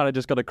after. You kind of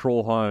just got to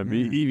crawl home.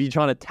 If you're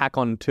trying to tack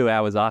on 2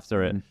 hours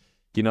after it,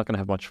 you're not going to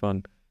have much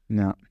fun.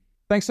 No.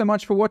 Thanks so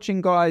much for watching,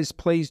 guys.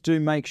 Please do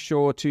make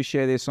sure to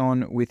share this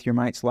on with your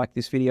mates, like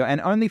this video. And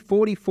only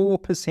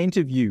 44%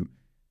 of you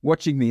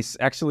watching this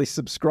actually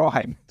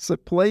subscribe. So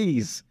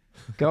please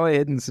go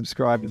ahead and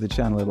subscribe to the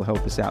channel. It'll help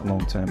us out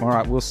long term. All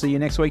right, we'll see you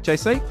next week,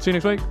 JC. See you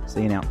next week.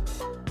 See you now.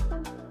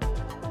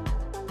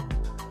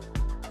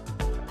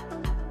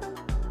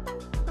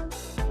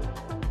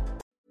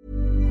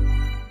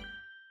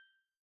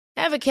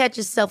 Ever catch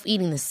yourself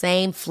eating the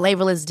same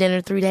flavorless dinner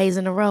 3 days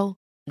in a row?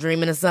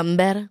 Dreaming of something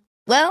better?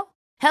 Well,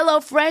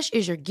 HelloFresh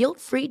is your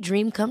guilt-free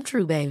dream come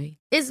true, baby.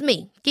 It's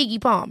me, Keke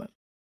Palmer.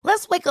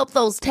 Let's wake up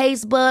those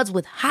taste buds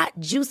with hot,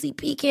 juicy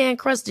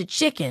pecan-crusted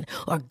chicken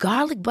or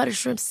garlic butter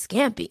shrimp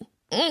scampi.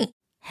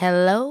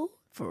 Hello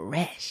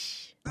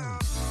Fresh.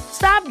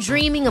 Stop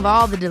dreaming of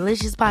all the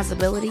delicious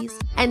possibilities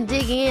and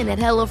dig in at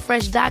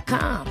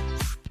HelloFresh.com.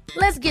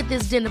 Let's get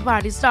this dinner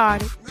party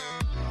started.